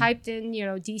and I typed in,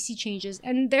 DC changes,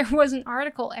 and there was an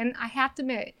article, and I have to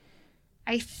admit,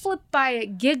 I flipped by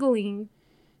it giggling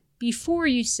before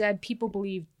you said people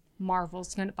believe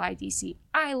Marvel's going to buy DC.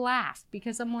 I laughed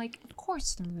because I'm like, of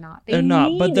course they're not. They're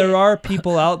not, but there are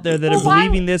people out there that Well, are why-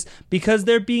 believing this because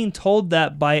they're being told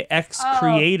that by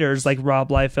ex-creators like Rob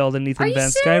Liefeld and Are Ethan you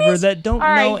Van serious? Sciver that don't All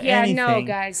right, know yeah, anything. no,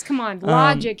 guys, come on,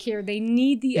 logic here. They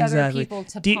need the other people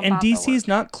to pump And out the DC's work.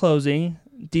 not closing.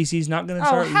 DC's not going to Oh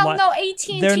start. hell no!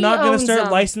 AT&T They're not going to owns start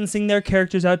them. licensing their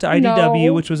characters out to IDW,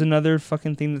 No. which was another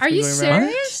fucking thing that's Are been you going around.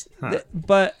 serious?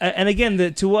 But and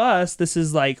again, to us, this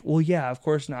is like, well, yeah, of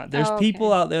course not. There's Oh, okay.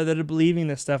 people out there that are believing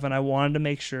this stuff, and I wanted to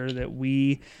make sure that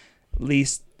we at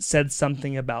least said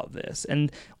something about this.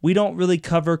 And we don't really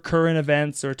cover current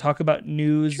events or talk about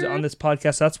news True. on this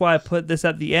podcast. That's why I put this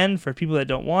at the end for people that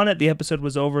don't want it. The episode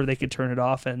was over; they could turn it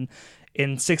off. And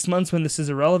in 6 months, when this is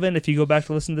irrelevant, if you go back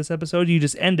to listen to this episode, you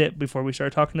just end it before we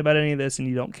start talking about any of this, and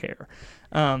you don't care.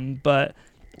 But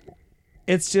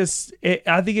it's just,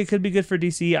 I think it could be good for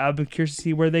DC. I'm curious to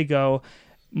see where they go.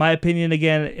 My opinion,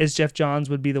 again, is Jeff Johns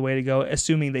would be the way to go,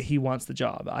 assuming that he wants the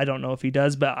job. I don't know if he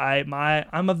does, but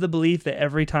I'm of the belief that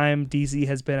every time DC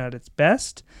has been at its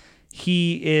best,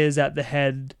 he is at the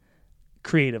head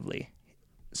creatively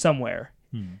somewhere.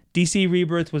 DC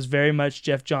Rebirth was very much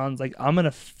Jeff Johns, like, I'm going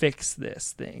to fix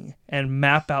this thing and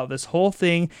map out this whole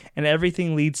thing, and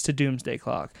everything leads to Doomsday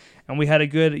Clock. And we had a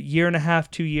good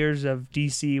 1.5 2 years of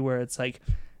DC where it's like,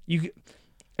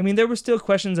 there were still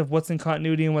questions of what's in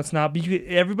continuity and what's not, but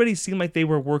everybody seemed like they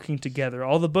were working together.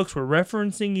 All the books were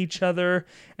referencing each other,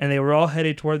 and they were all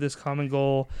headed toward this common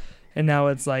goal. and now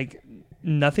it's like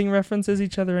nothing references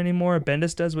each other anymore.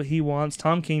 Bendis does what he wants.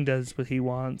 Tom King does what he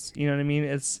wants. You know what I mean?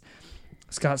 It's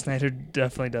Scott Snyder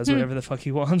definitely does whatever the fuck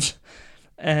he wants.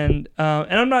 And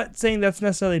I'm not saying that's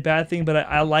necessarily a bad thing, but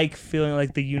I like feeling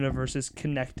like the universe is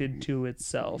connected to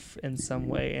itself in some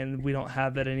way, and we don't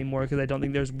have that anymore because I don't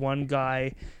think there's one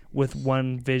guy with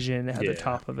one vision at the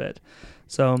top of it.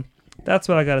 So that's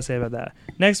what I got to say about that.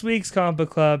 Next week's Comic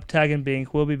Book Club, Tag and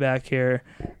Bink, we'll be back here.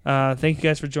 Thank you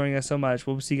guys for joining us so much.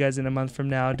 We'll see you guys in a month from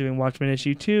now doing Watchmen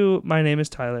issue 2. My name is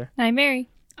Tyler. I'm Mary.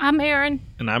 I'm Aaron.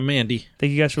 And I'm Mandy.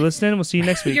 Thank you guys for listening. We'll see you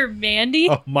next week. You're Mandy?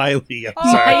 Oh, Miley.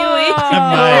 I'm sorry. Miley.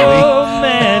 I'm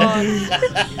Miley.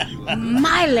 Oh, man.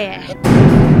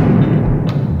 Miley.